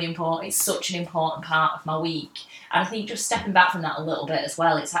really important. It's such an important part of my week. And I think just stepping back from that a little bit as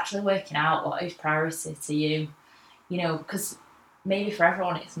well, it's actually working out what is priority to you. You know, because maybe for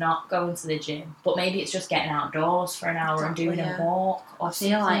everyone it's not going to the gym, but maybe it's just getting outdoors for an hour and doing a walk or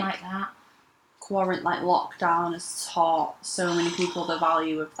something like that. Lockdown has taught so many people the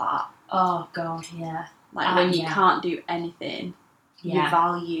value of that. Oh God, yeah. Like when you can't do anything, you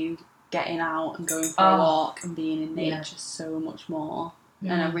value getting out and going for a walk and being in nature so much more.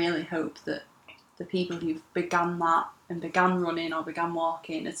 And I really hope that the people who've began that and began running or began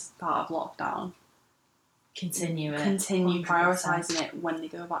walking as part of lockdown continue 100%. Prioritising it when they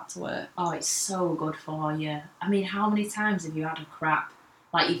go back to work. Oh, it's so good for you. I mean, how many times have you had a crap,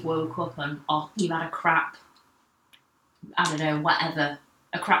 like you've woke up or you've had a crap, I don't know, whatever,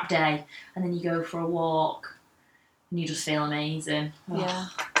 a crap day, and then you go for a walk and you just feel amazing. Yeah,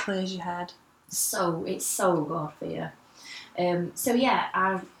 clears your head. It's so good for you.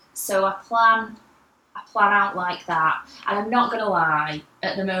 I plan out like that, and I'm not gonna lie,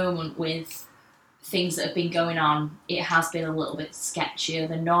 at the moment with things that have been going on, it has been a little bit sketchier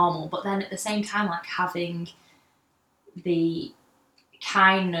than normal, but then at the same time, like, having the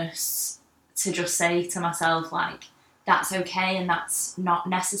kindness to just say to myself, like, that's okay and that's not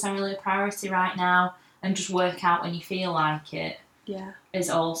necessarily a priority right now, and just work out when you feel like it. Yeah, it's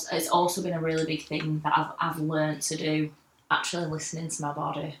also been a really big thing that I've learned to do, actually listening to my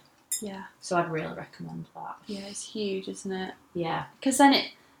body. Yeah. So I'd really recommend that. Yeah, it's huge, isn't it? Yeah. Because then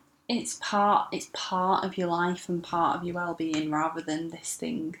it's part of your life and part of your well-being, rather than this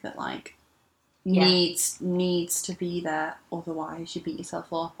thing that like needs to be there, otherwise you beat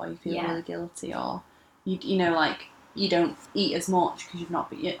yourself up or you feel really guilty, or you know, like you don't eat as much because you've not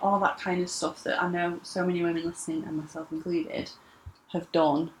been, all that kind of stuff that I know so many women listening, and myself included, have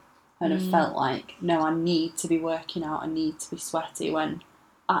done and have felt like, no, I need to be working out, I need to be sweaty, when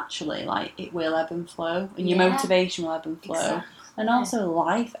actually, like, it will ebb and flow, and your motivation will ebb and flow. Exactly. And also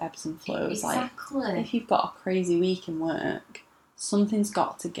life ebbs and flows. Exactly. Like, if you've got a crazy week in work, something's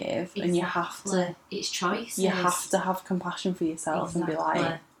got to give, and you have to. It's choices. You have to have compassion for yourself and be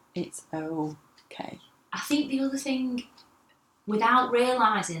like, it's okay. I think the other thing, without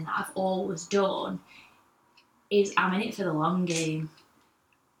realising that I've always done, is I'm in it for the long game.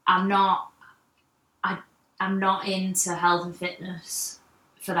 I'm not into health and fitness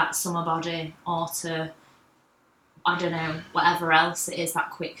for that summer body, or to, I don't know, whatever else it is, that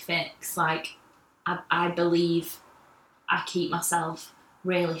quick fix. Like, I believe I keep myself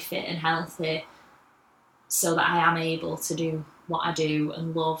really fit and healthy so that I am able to do what I do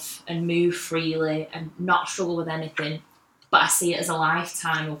and love and move freely and not struggle with anything. But I see it as a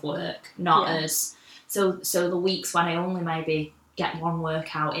lifetime of work, not as... So the weeks when I only maybe get one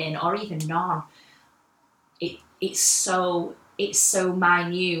workout in, or even none, it's so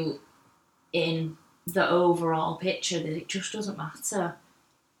minute in the overall picture that it just doesn't matter.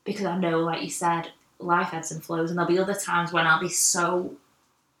 Because I know, like you said, life ebbs and flows, and there'll be other times when I'll be so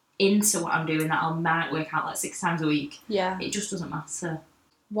into what I'm doing that I might work out like 6 times a week. Yeah. It just doesn't matter.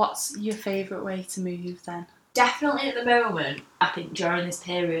 What's your favourite way to move then? Definitely at the moment, I think during this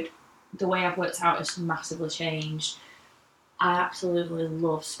period, the way I've worked out has massively changed. I absolutely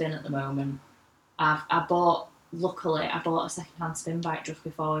love spin at the moment. Luckily, I bought a second-hand spin bike just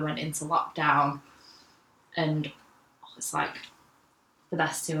before we went into lockdown, and it's like the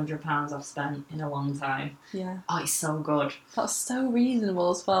best £200 I've spent in a long time. Yeah. Oh, it's so good. That's so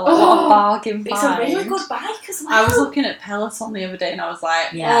reasonable as well. Like, what a bargain It's find. a really good bike as well. I was looking at Peloton the other day and I was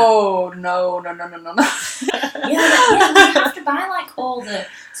like, Yeah. oh, no. yeah, you have to buy like all the...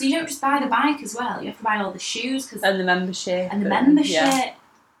 So you don't just buy the bike as well, you have to buy all the shoes. And the membership. And the membership. Yeah.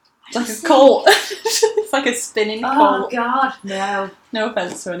 It's like a cult. It's like a spinning cult. Oh, God, no. No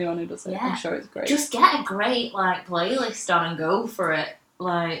offence to anyone who does it. Yeah. I'm sure it's great. Just get a great like playlist on and go for it.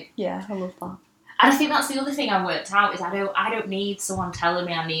 Like, yeah, I love that. and I think that's the other thing I worked out is I don't need someone telling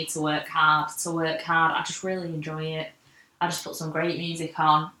me I need to work hard. I just really enjoy it. I just put some great music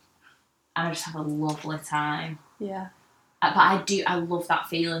on and I just have a lovely time. Yeah. But I love that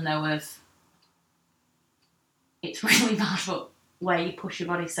feeling though of it's really bad, but where you push your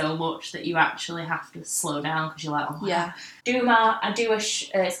body so much that you actually have to slow down because you're like, oh, yeah.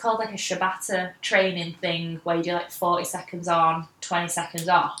 It's called like a Shibata training thing where you do like 40 seconds on, 20 seconds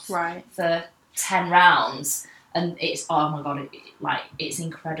off, right, for 10 rounds, and it's, oh my God, it's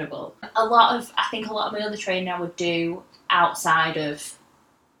incredible. I think a lot of my other training I would do outside of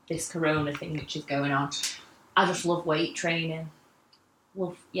this corona thing which is going on. I just love weight training. I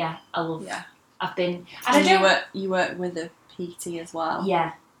love. Yeah. I've been. And you work with a PT as well.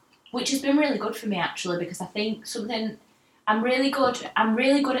 Yeah, which has been really good for me actually, because I think I'm really good at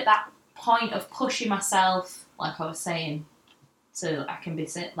that point of pushing myself, like I was saying, so I can be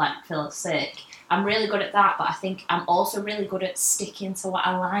sick, like feel sick. I'm really good at that, but I think I'm also really good at sticking to what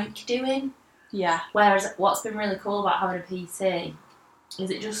I like doing. Yeah. Whereas what's been really cool about having a PT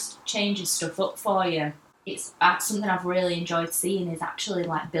is it just changes stuff up for you. It's something I've really enjoyed seeing is actually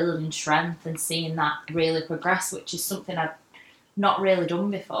like building strength and seeing that really progress, which is something I've not really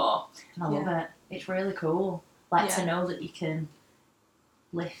done before. And I love it. It's really cool. To know that you can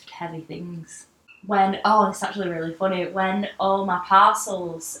lift heavy things. It's actually really funny. When all my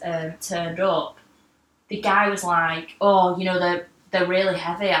parcels turned up, the guy was like, oh, you know, they're really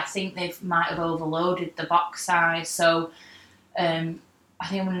heavy. I think they might have overloaded the box size, so I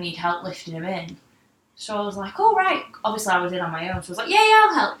think I'm going to need help lifting them in. So I was like, oh, right. Obviously, I was in on my own. So I was like, yeah,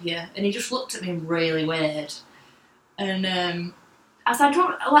 I'll help you. And he just looked at me really weird. And I was like,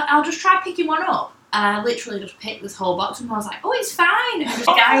 I'll just try picking one up. And I literally just picked this whole box up and I was like, oh, it's fine. And the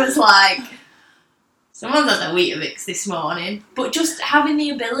guy was like, someone's had a Weetabix this morning. But just having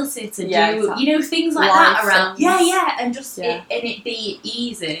the ability to do, exactly. You know, things like that around. Yeah. And just it be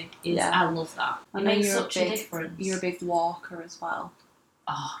easy. I love that. It makes such a difference. You're a big walker as well.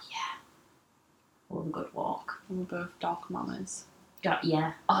 Oh, yeah. Love a good walk. We're both dog mamas.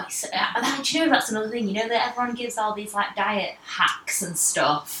 Yeah. Oh, do you know that's another thing? You know that everyone gives all these like diet hacks and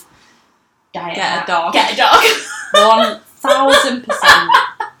stuff. Get a dog. 1000%.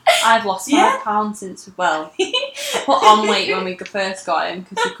 I've lost 5 pounds since. Well, I put on weight when we first got him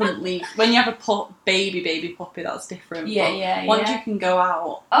because we couldn't leave. When you have a baby puppy, that's different. Yeah. Once you can go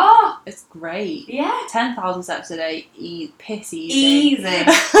out, it's great. Yeah. 10,000 steps a day, piss easy. Easy.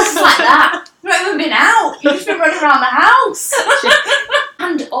 Just like that. You've not even been out. You've just been running around the house.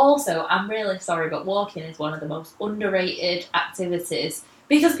 And also, I'm really sorry, but walking is one of the most underrated activities.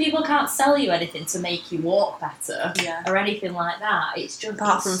 Because people can't sell you anything to make you walk better or anything like that. It's just...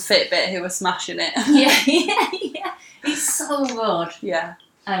 Apart from Fitbit, who are smashing it. Yeah. It's so good. Yeah.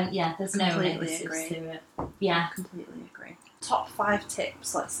 And there's no negatives to it. Yeah. I completely agree. Top 5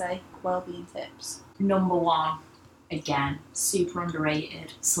 tips, let's say. Wellbeing tips. Number 1, again, super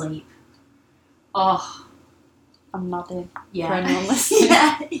underrated, sleep. Oh... I'm nodding. Yeah. For anyone listening.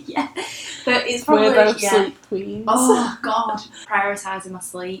 Yeah. But it's probably... We're both sleep queens. Oh, God. Prioritising my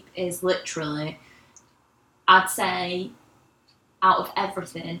sleep is literally, I'd say, out of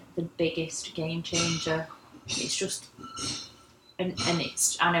everything, the biggest game changer. It's just... And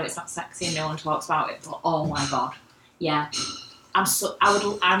it's... I know it's not sexy and no one talks about it, but oh my God. Yeah. I'm so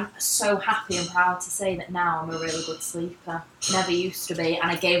happy and proud to say that now I'm a really good sleeper. Never used to be, and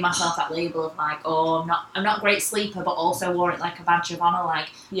I gave myself that label of like, oh, I'm not a great sleeper, but also wore it like a badge of honour. Like,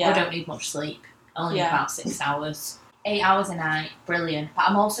 I don't need much sleep. I only need about 6 hours, 8 hours a night, brilliant. But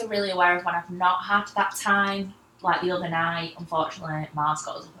I'm also really aware of when I've not had that time. Like the other night, unfortunately, Mars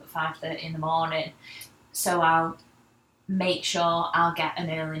got us up at 5:30 in the morning, so I'll make sure I'll get an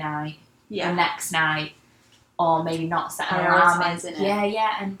early night. The next night. Or maybe not set an alarm.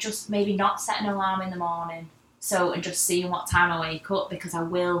 Yeah, and just maybe not set an alarm in the morning. So, and just seeing what time I wake up, because I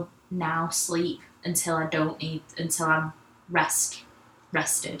will now sleep until I'm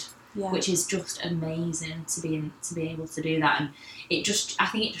rested, which is just amazing to be able to do that. And I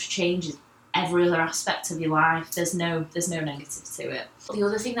think it just changes every other aspect of your life. There's no negative to it. The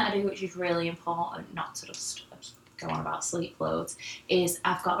other thing that I do, which is really important, not to just go on about sleep loads, is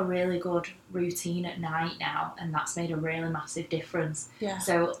I've got a really good routine at night now, and that's made a really massive difference. Yeah.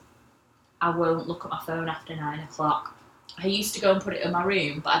 So I won't look at my phone after 9 o'clock. I used to go and put it in my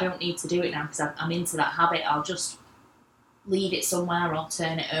room, but I don't need to do it now because I'm into that habit. I'll just leave it somewhere or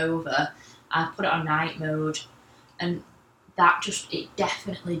turn it over. I put it on night mode, and it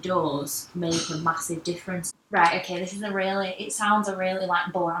definitely does make a massive difference. Right, okay, it sounds a really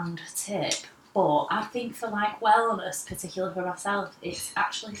like bland tip, but I think for like wellness, particularly for myself, it's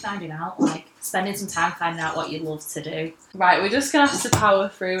actually spending some time finding out what you love to do. Right, we're just going to have to power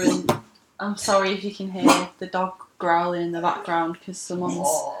through, and I'm sorry if you can hear the dog growling in the background because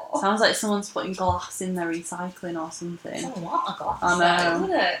sounds like someone's putting glass in their recycling or something. Oh, what a glass! I know.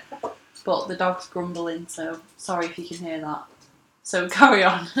 Isn't it? But the dog's grumbling, so sorry if you can hear that. So carry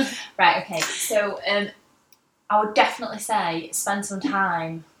on. Right, okay. So I would definitely say spend some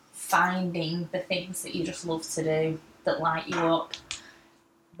time finding the things that you just love to do, that light you up,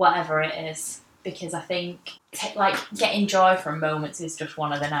 whatever it is. Because I think getting joy from moments is just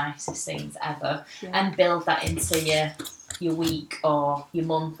one of the nicest things ever. Yeah. And build that into your week or your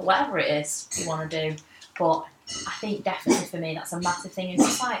month or whatever it is you want to do. But I think definitely for me that's a massive thing. And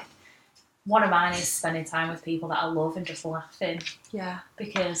just like one of mine is spending time with people that I love and just laughing. Yeah.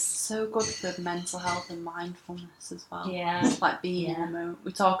 Because so good for mental health and mindfulness as well. Yeah. Like being in the moment.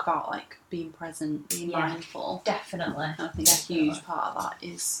 We talk about like being present, being mindful. Definitely. And I think a huge part of that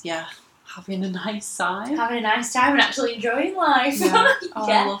is having a nice time. Having a nice time and actually enjoying life. Yeah. Oh,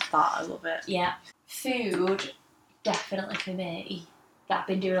 yeah. I love that. I love it. Yeah. Food, definitely for me, that I've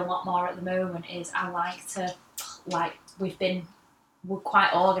been doing a lot more at the moment is I like to, we're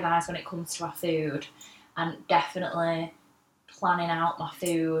quite organised when it comes to our food, and definitely planning out my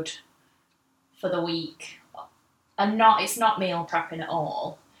food for the week. And it's not meal prepping at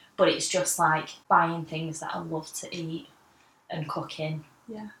all, but it's just like buying things that I love to eat and cooking.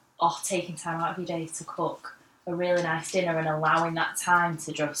 Yeah. Or taking time out of your day to cook a really nice dinner and allowing that time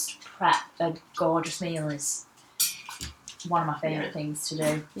to just prep a gorgeous meal is one of my favourite things to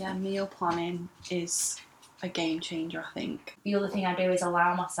do. Yeah, meal planning is a game changer, I think. The other thing I do is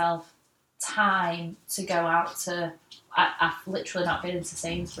allow myself time to go out to... I've literally not been into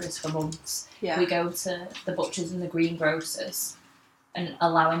Sainsbury's for months. Yeah. We go to the butchers and the greengrocers, and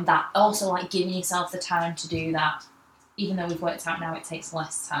allowing that... Also, like, giving yourself the time to do that. Even though we've worked out now it takes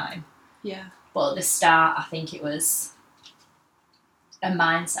less time. Yeah. But at the start, I think it was a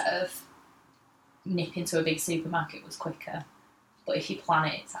mindset of nipping to a big supermarket was quicker. But if you plan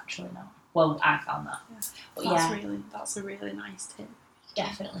it, it's actually not. Well, I found that. Yeah. But that's a really nice tip.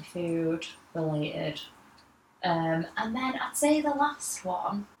 Definitely food related. And then I'd say the last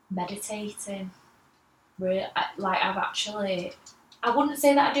one, meditating. I wouldn't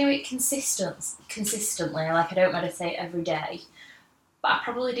say that I do it consistently, like I don't meditate every day, but I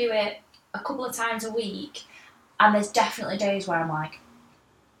probably do it a couple of times a week, and there's definitely days where I'm like,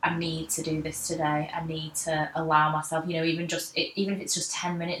 I need to do this today, I need to allow myself, even if it's just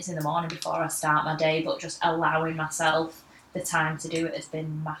 10 minutes in the morning before I start my day, but just allowing myself the time to do it has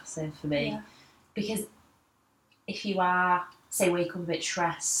been massive for me. Yeah. Because if you are, say, wake up a bit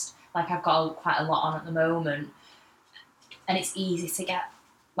stressed, like I've got quite a lot on at the moment, and it's easy to get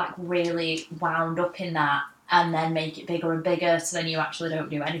like really wound up in that and then make it bigger and bigger, so then you actually don't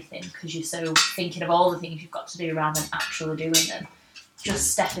do anything because you're so thinking of all the things you've got to do rather than actually doing them.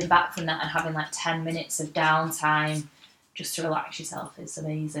 Just stepping back from that and having like 10 minutes of downtime just to relax yourself is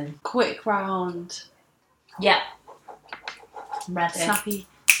amazing. Quick round. Yeah. I'm ready. Snappy.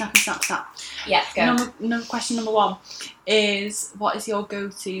 Yeah, go. Question number 1 is, what is your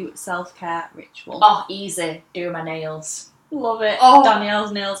go-to self-care ritual? Oh, easy. Doing my nails. Love it. Oh.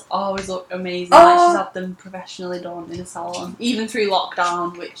 Danielle's nails always look amazing. Like she's had them professionally done in a salon, even through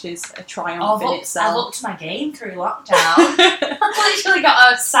lockdown, which is a triumph in itself. I've upped my game through lockdown. I've literally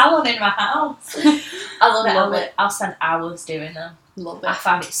got a salon in my house. I love it. I'll spend hours doing them. Love it. I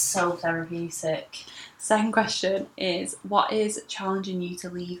find it so therapeutic. Second question is, what is challenging you to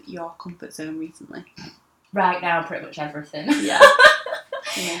leave your comfort zone recently? Right now, pretty much everything. Yeah.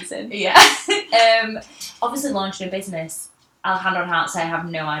 Amazing. Yeah. Obviously launching a business, I'll hand on heart say I have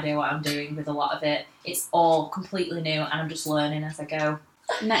no idea what I'm doing with a lot of it. It's all completely new and I'm just learning as I go.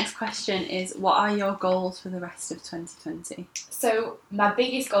 Next question is, what are your goals for the rest of 2020? So my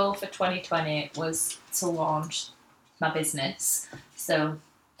biggest goal for 2020 was to launch my business. So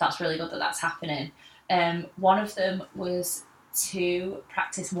that's really good that that's happening. One of them was to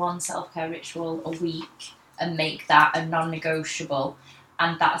practice one self-care ritual a week and make that a non-negotiable.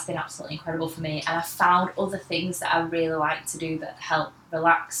 And that has been absolutely incredible for me. And I found other things that I really like to do that help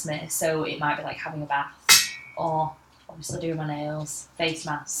relax me. So it might be like having a bath, or obviously doing my nails, face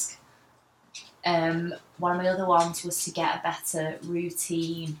mask. One of my other ones was to get a better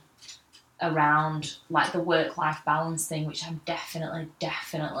routine around like the work-life balance thing, which I'm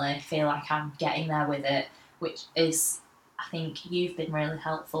definitely feel like I'm getting there with it, which is, I think you've been really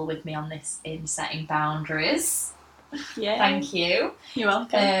helpful with me on this in setting boundaries. Yeah. Thank you. You're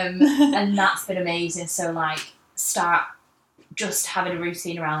welcome. And that's been amazing. So like start just having a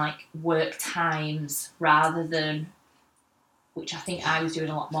routine around like work times rather than, which I think I was doing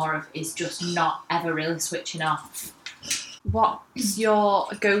a lot more of, is just not ever really switching off. What's your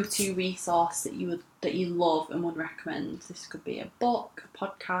go-to resource that you love and would recommend? This could be a book, a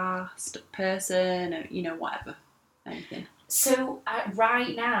podcast, a person, whatever, anything. So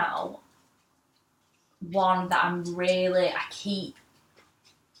right now, one that I keep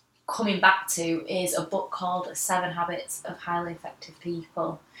coming back to is a book called 7 Habits of Highly Effective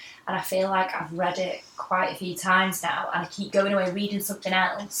People. And I feel like I've read it quite a few times now, and I keep going away reading something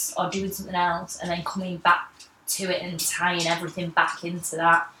else or doing something else and then coming back to it and tying everything back into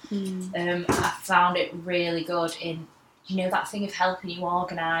that. I found it really good in, that thing of helping you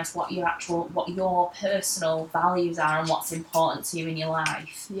organise what your personal values are and what's important to you in your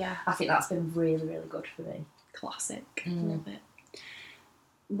life. Yeah. I think that's been really, really good for me. Classic. Love it.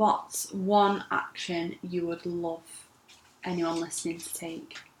 What's one action you would love anyone listening to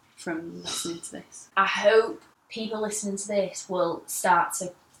take from listening to this? I hope people listening to this will start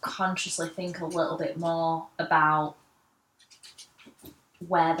to consciously think a little bit more about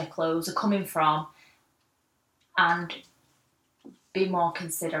where their clothes are coming from and be more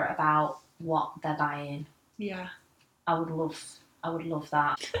considerate about what they're buying. Yeah. I would love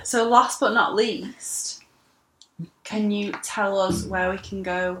that. So last but not least, can you tell us where we can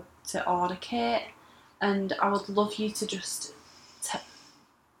go to order kit? And I would love you to just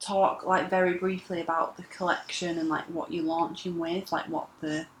talk like very briefly about the collection and like what you're launching with, like what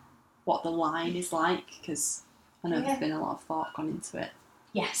the line is like, because I know there's been a lot of thought gone into it.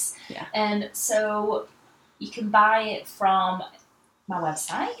 Yes. Yeah. So you can buy it from my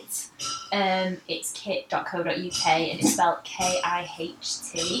website. It's kit.co.uk and it's spelled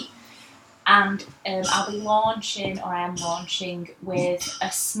KIHT. And I am launching with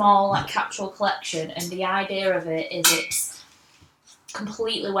a small like capsule collection, and the idea of it is it's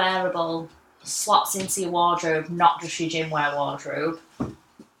completely wearable, slots into your wardrobe, not just your gym wear wardrobe,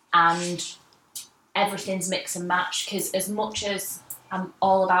 and everything's mix and match, because as much as I'm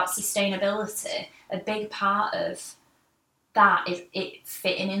all about sustainability, a big part of that is it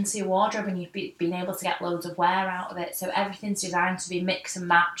fitting into your wardrobe and you've being able to get loads of wear out of it. So everything's designed to be mix and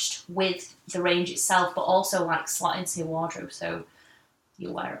matched with the range itself, but also like slot into your wardrobe so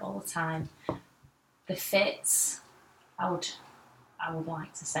you wear it all the time. The fits, I would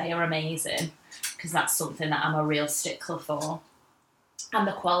like to say, are amazing, because that's something that I'm a real stickler for. And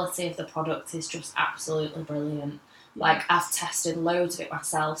the quality of the product is just absolutely brilliant. Like, I've tested loads of it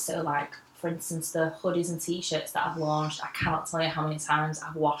myself, so like, for instance, the hoodies and t-shirts that I've launched, I cannot tell you how many times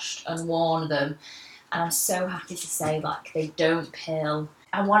I've washed and worn them, and I'm so happy to say like they don't pill.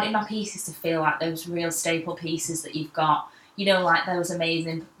 I wanted my pieces to feel like those real staple pieces that you've got, like those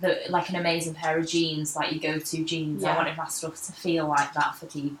amazing, like an amazing pair of jeans, like your go-to jeans. Yeah. I wanted my stuff to feel like that for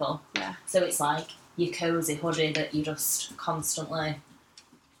people. Yeah. So it's like your cozy hoodie that you just constantly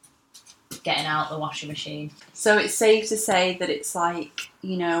getting out the washing machine. So it's safe to say that it's like,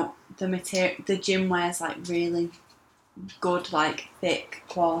 the material, the gym wear's like really good, like thick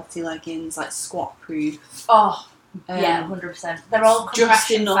quality leggings, like squat proof. Oh, yeah, 100%. They're all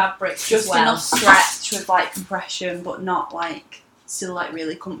compression fabrics just as well. Enough stretch with like compression, but not like still like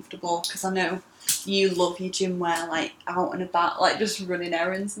really comfortable. Because I know you love your gym wear like out and about, like just running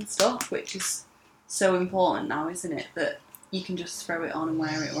errands and stuff, which is so important now, isn't it? That you can just throw it on and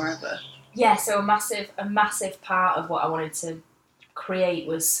wear it wherever. Yeah, so a massive part of what I wanted to create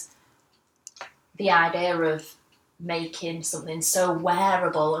was the idea of making something so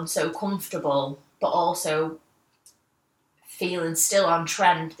wearable and so comfortable, but also feeling still on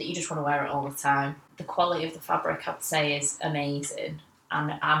trend that you just want to wear it all the time. The quality of the fabric, I'd say, is amazing,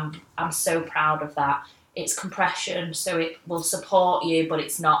 and I'm so proud of that. It's compression, so it will support you, but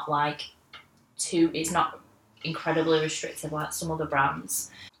it's not incredibly restrictive like some other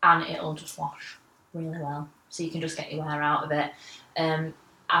brands, and it'll just wash really well. So you can just get your wear out of it.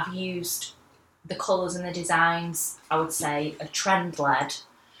 I've used the colours and the designs, I would say, are trend-led,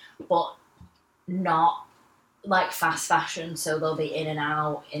 but not like fast fashion, so they'll be in and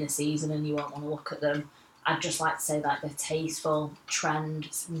out in a season and you won't want to look at them. I'd just like to say that they're tasteful, trend,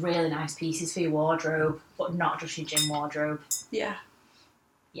 really nice pieces for your wardrobe, but not just your gym wardrobe. Yeah.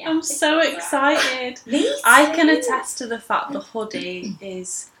 Yeah, I'm so excited. Me too. I can attest to the fact the hoodie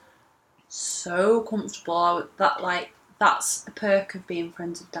is so comfortable. That's a perk of being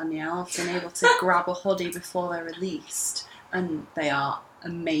friends with Danielle. I've been able to grab a hoodie before they're released, and they are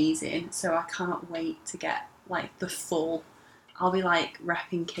amazing. So I can't wait to get like the full. I'll be like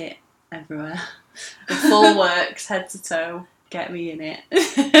repping kit everywhere. The full works, head to toe. Get me in it.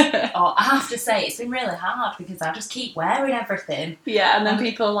 Oh, I have to say, it's been really hard because I just keep wearing everything. Yeah, and then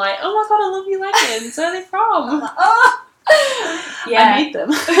people are like, "Oh my god, I love your leggings. Where are they from?" I'm like, oh! Yeah. I made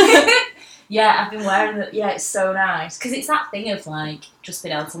them. Yeah, I've been wearing it. Yeah, it's so nice. Because it's that thing of like, just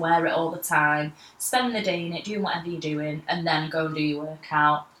being able to wear it all the time, spending the day in it, doing whatever you're doing, and then go and do your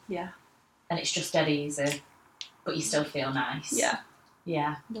workout. Yeah. And it's just dead easy. But you still feel nice. Yeah.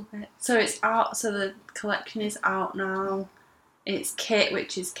 Yeah. Love it. So it's out, so the collection is out now. It's Kit,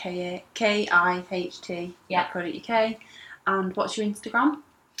 which is KIHT. Yeah. .co.uk. And what's your Instagram?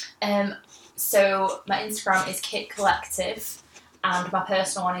 So my Instagram is Kit Collective. And my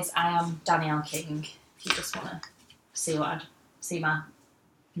personal one is I am Danielle King. If you just want to see my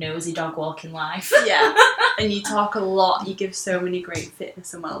nosy dog walking life. Yeah. And you talk a lot. You give so many great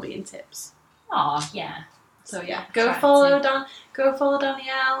fitness and wellbeing tips. Oh yeah. So yeah, go follow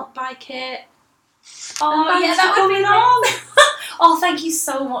Danielle. Buy Kit. Oh yeah, that would be nice. Oh, thank you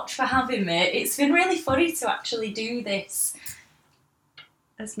so much for having me. It's been really funny to actually do this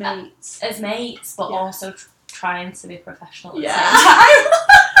As mates. But also trying to be professional at Yeah. the same time.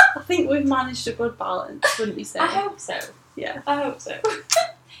 I think we've managed a good balance, wouldn't you say? I hope so. Yeah. I hope so.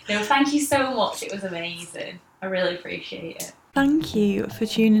 No, thank you so much. It was amazing. I really appreciate it. Thank you for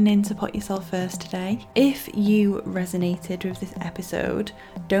tuning in to Put Yourself First today. If you resonated with this episode,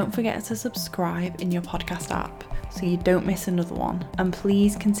 don't forget to subscribe in your podcast app so you don't miss another one. And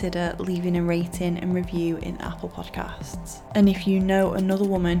please consider leaving a rating and review in Apple Podcasts. And if you know another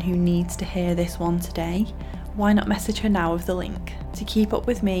woman who needs to hear this one today, why not message her now with the link? To keep up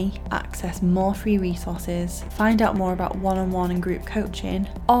with me, access more free resources, find out more about one-on-one and group coaching,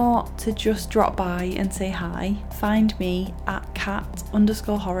 or to just drop by and say hi, find me at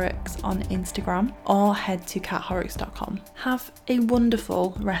cat_horrocks on Instagram or head to cathorrocks.com. Have a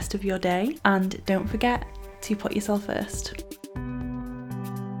wonderful rest of your day and don't forget to put yourself first.